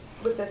opinion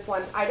with this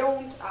one. I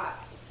don't.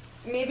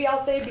 Maybe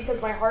I'll say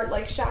because my heart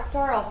likes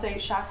Shakhtar, I'll say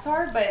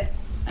Shakhtar. But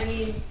I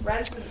mean,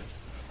 Rennes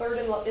is third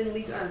in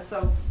Ligue 1,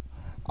 so.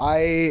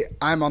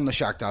 I'm on the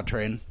Shakhtar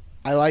train.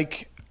 I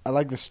like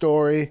the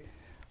story.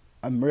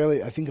 I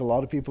think a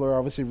lot of people are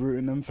obviously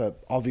rooting them for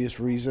obvious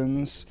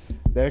reasons.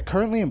 They're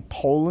currently in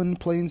Poland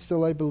playing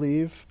still, I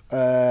believe,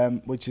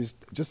 which is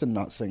just a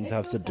nuts thing to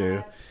have to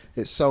do.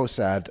 It's so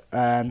sad.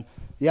 And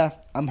yeah,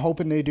 I'm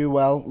hoping they do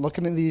well.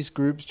 Looking at these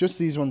groups, just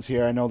these ones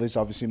here, I know there's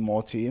obviously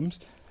more teams.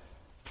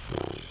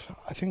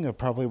 I think they're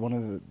probably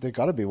they've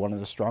got to be one of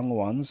the stronger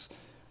ones.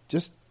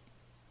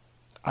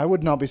 I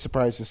would not be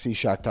surprised to see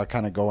Shakhtar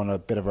kind of go on a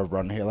bit of a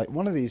run here. Like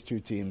one of these 2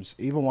 teams,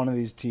 even one of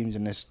these teams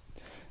in this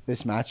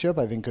matchup,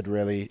 I think could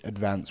really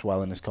advance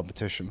well in this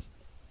competition.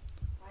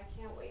 I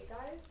can't wait,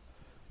 guys.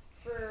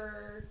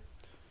 For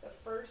the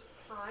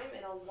first time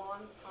in a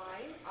long time,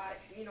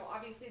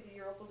 obviously the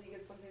Europa League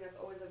is something that's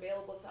always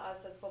available to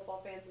us as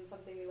football fans and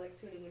something we like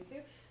tuning into.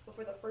 But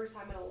for the first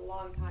time in a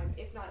long time,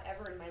 if not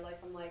ever in my life,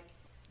 I'm like,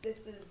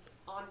 this is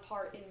on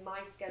par in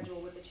my schedule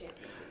with the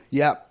Champions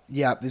League.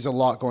 Yeah, there's a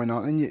lot going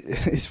on. And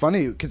it's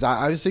funny because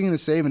I was thinking the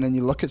same, and then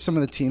you look at some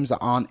of the teams that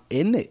aren't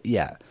in it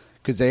yet,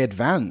 because they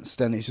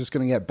advanced, and it's just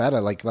going to get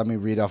better. Like, let me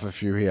read off a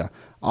few here.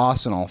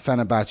 Arsenal,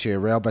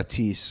 Fenerbahce, Real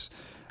Betis,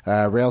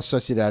 Real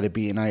Sociedad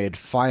beat United,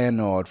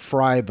 Feyenoord,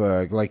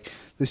 Freiburg. Like,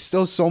 there's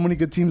still so many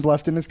good teams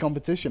left in this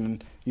competition,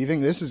 and you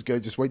think this is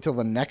good, just wait till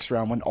the next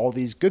round when all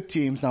these good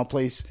teams now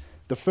place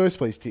the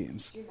first-place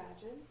teams. Do you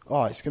imagine?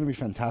 Oh, it's going to be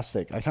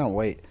fantastic. I can't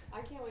wait.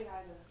 I can't wait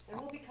either.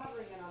 And we'll be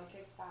covering it on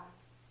Kicks Back.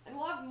 And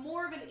we'll have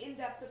more of an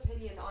in-depth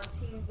opinion on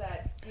teams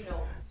that,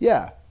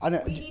 Yeah. we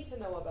need to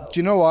know about. Do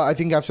you know what? I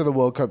think after the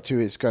World Cup too,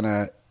 it's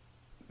gonna.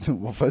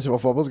 Well, first of all,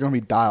 football's gonna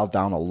be dialed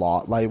down a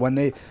lot. Like when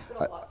they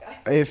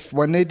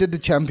did the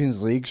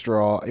Champions League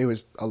draw, it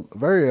was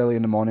very early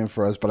in the morning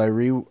for us. But I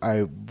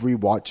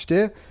rewatched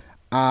it,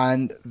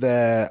 and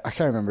I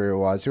can't remember who it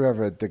was.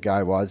 Whoever the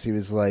guy was, he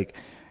was like,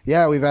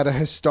 "Yeah, we've had a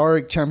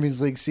historic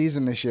Champions League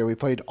season this year. We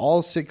played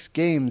all 6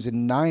 games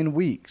in 9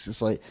 weeks."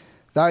 It's like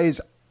that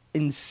is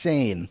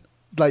insane.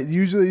 Like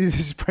usually you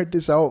spread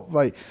this out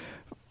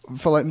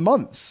for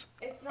months.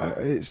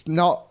 It's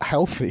not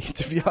healthy,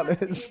 to be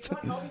honest. It's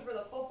not healthy for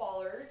the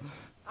footballers.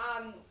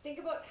 Think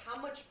about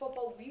how much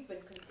football we've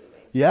been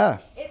consuming. Yeah.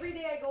 Every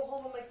day I go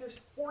home, I'm like,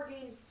 there's 4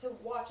 games to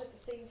watch at the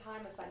same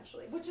time,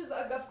 essentially, which is,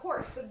 of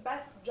course, the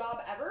best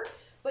job ever.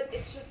 But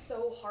it's just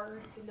so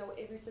hard to know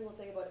every single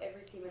thing about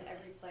every team and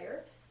every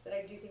player that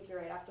I do think you're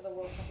right. After the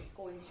World Cup, it's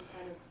going to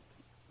kind of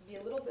be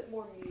a little bit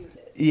more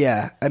muted.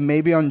 Yeah, and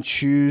maybe on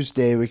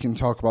Tuesday we can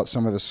talk about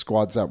some of the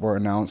squads that were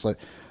announced. Like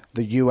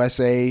the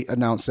USA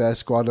announced their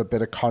squad, a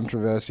bit of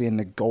controversy in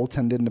the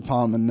goaltending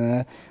department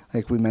there.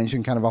 Like we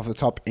mentioned kind of off the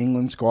top,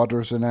 England squad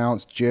was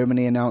announced.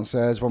 Germany announced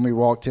theirs when we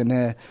walked in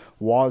here.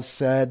 Was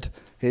said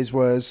His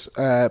was,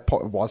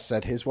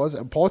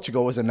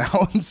 Portugal was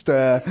announced.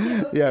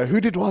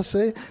 Who did Was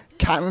say?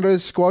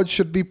 Canada's squad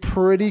should be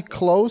pretty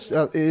close.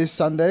 It is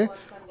Sunday.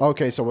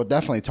 Okay, so we'll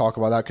definitely talk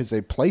about that because they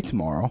play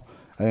tomorrow.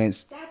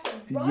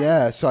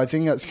 So I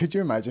think that's, could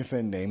you imagine if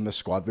they named the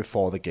squad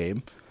before the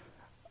game?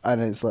 And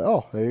it's like,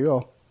 oh, there you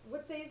go.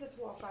 What day is it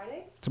tomorrow,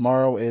 Friday?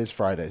 Tomorrow is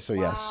Friday, so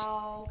yes.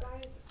 Wow,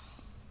 guys.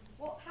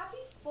 Well, happy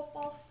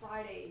Football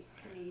Friday,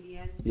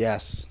 Canadians.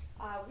 Yes.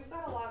 We've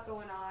got a lot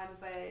going on,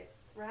 but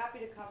we're happy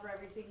to cover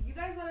everything. You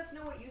guys let us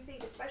know what you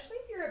think, especially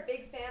if you're a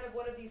big fan of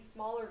one of these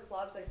smaller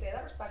clubs. I say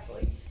that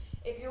respectfully.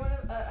 If you're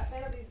a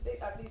fan of these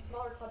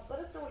smaller clubs, let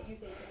us know what you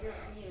think, and your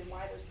opinion, and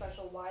why they're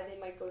special, why they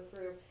might go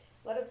through.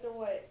 Let us know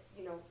what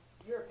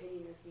your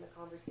opinion is in the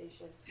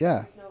conversation. Yeah.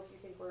 Let us know if you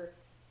think we're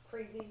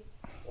crazy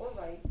or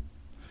right.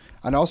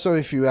 And also,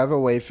 if you have a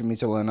way for me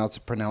to learn how to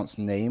pronounce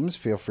names,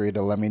 feel free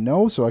to let me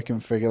know so I can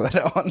figure that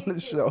out on the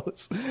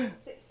shows.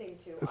 Same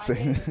too.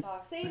 Same too.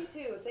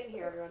 Same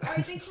here, everyone. All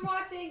right, thanks for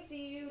watching.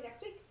 See you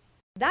next week.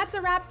 That's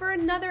a wrap for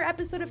another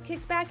episode of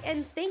Kicked Back,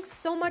 and thanks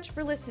so much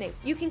for listening.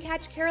 You can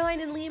catch Caroline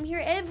and Liam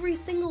here every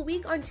single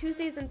week on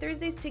Tuesdays and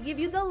Thursdays to give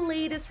you the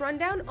latest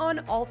rundown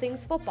on all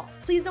things football.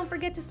 Please don't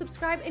forget to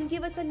subscribe and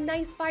give us a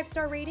nice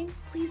 5-star rating.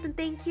 Please and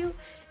thank you.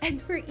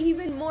 And for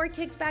even more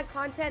Kicked Back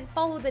content,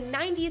 follow the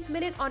 90th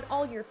Minute on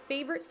all your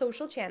favorite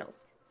social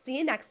channels. See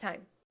you next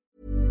time.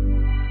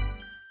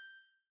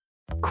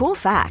 Cool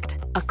fact,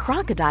 a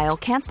crocodile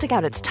can't stick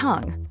out its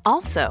tongue.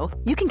 Also,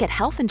 you can get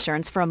health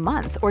insurance for a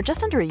month or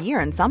just under a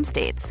year in some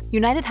states.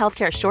 United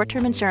Healthcare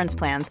short-term insurance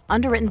plans,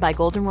 underwritten by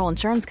Golden Rule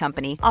Insurance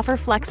Company, offer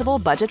flexible,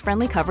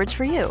 budget-friendly coverage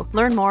for you.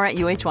 Learn more at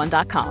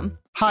uh1.com.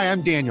 Hi,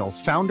 I'm Daniel,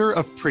 founder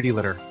of Pretty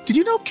Litter. Did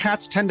you know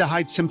cats tend to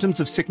hide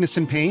symptoms of sickness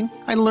and pain?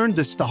 I learned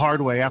this the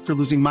hard way after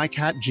losing my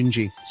cat,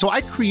 Gingy. So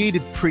I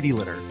created Pretty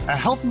Litter, a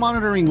health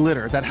monitoring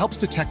litter that helps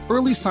detect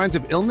early signs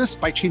of illness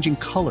by changing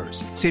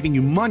colors, saving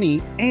you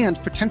money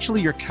and potentially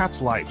your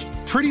cat's life.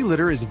 Pretty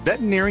Litter is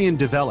veterinarian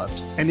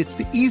developed, and it's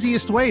the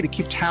easiest way to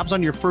keep tabs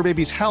on your fur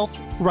baby's health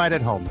right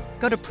at home.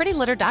 Go to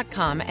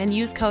prettylitter.com and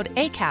use code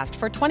ACAST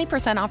for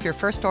 20% off your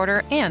first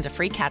order and a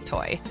free cat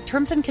toy.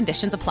 Terms and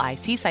conditions apply.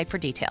 See site for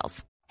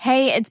details.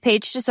 Hey, it's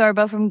Paige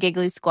DeSorbo from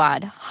Giggly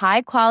Squad.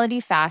 High quality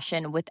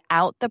fashion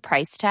without the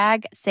price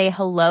tag. Say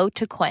hello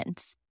to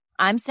Quince.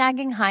 I'm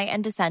snagging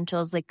high-end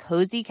essentials like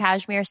cozy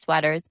cashmere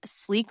sweaters,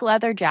 sleek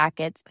leather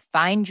jackets,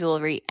 fine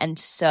jewelry, and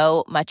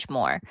so much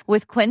more.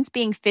 With Quince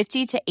being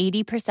 50 to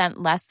 80%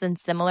 less than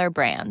similar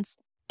brands.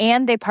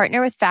 And they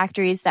partner with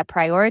factories that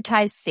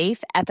prioritize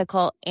safe,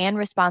 ethical, and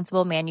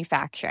responsible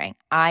manufacturing.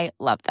 I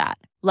love that.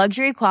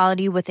 Luxury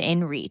quality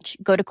within reach.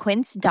 Go to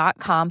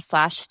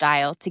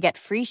quince.com/style to get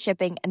free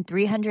shipping and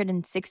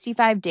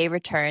 365-day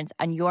returns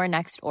on your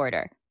next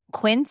order.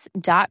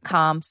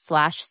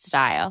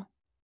 Quince.com/style.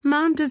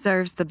 Mom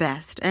deserves the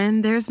best,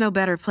 and there's no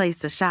better place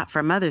to shop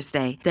for Mother's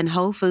Day than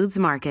Whole Foods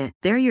Market.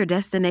 They're your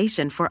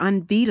destination for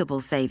unbeatable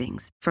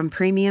savings, from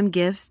premium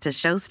gifts to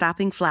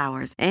show-stopping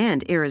flowers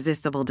and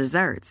irresistible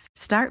desserts.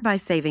 Start by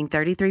saving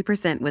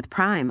 33% with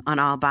Prime on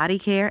all body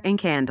care and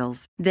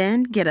candles.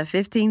 Then get a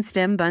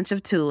 15-stem bunch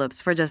of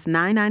tulips for just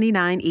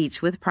 $9.99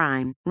 each with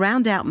Prime.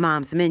 Round out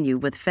Mom's menu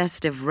with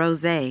festive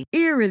rosé,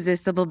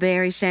 irresistible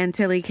berry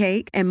chantilly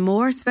cake, and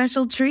more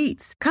special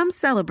treats. Come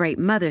celebrate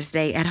Mother's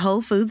Day at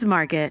Whole Foods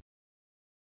Market.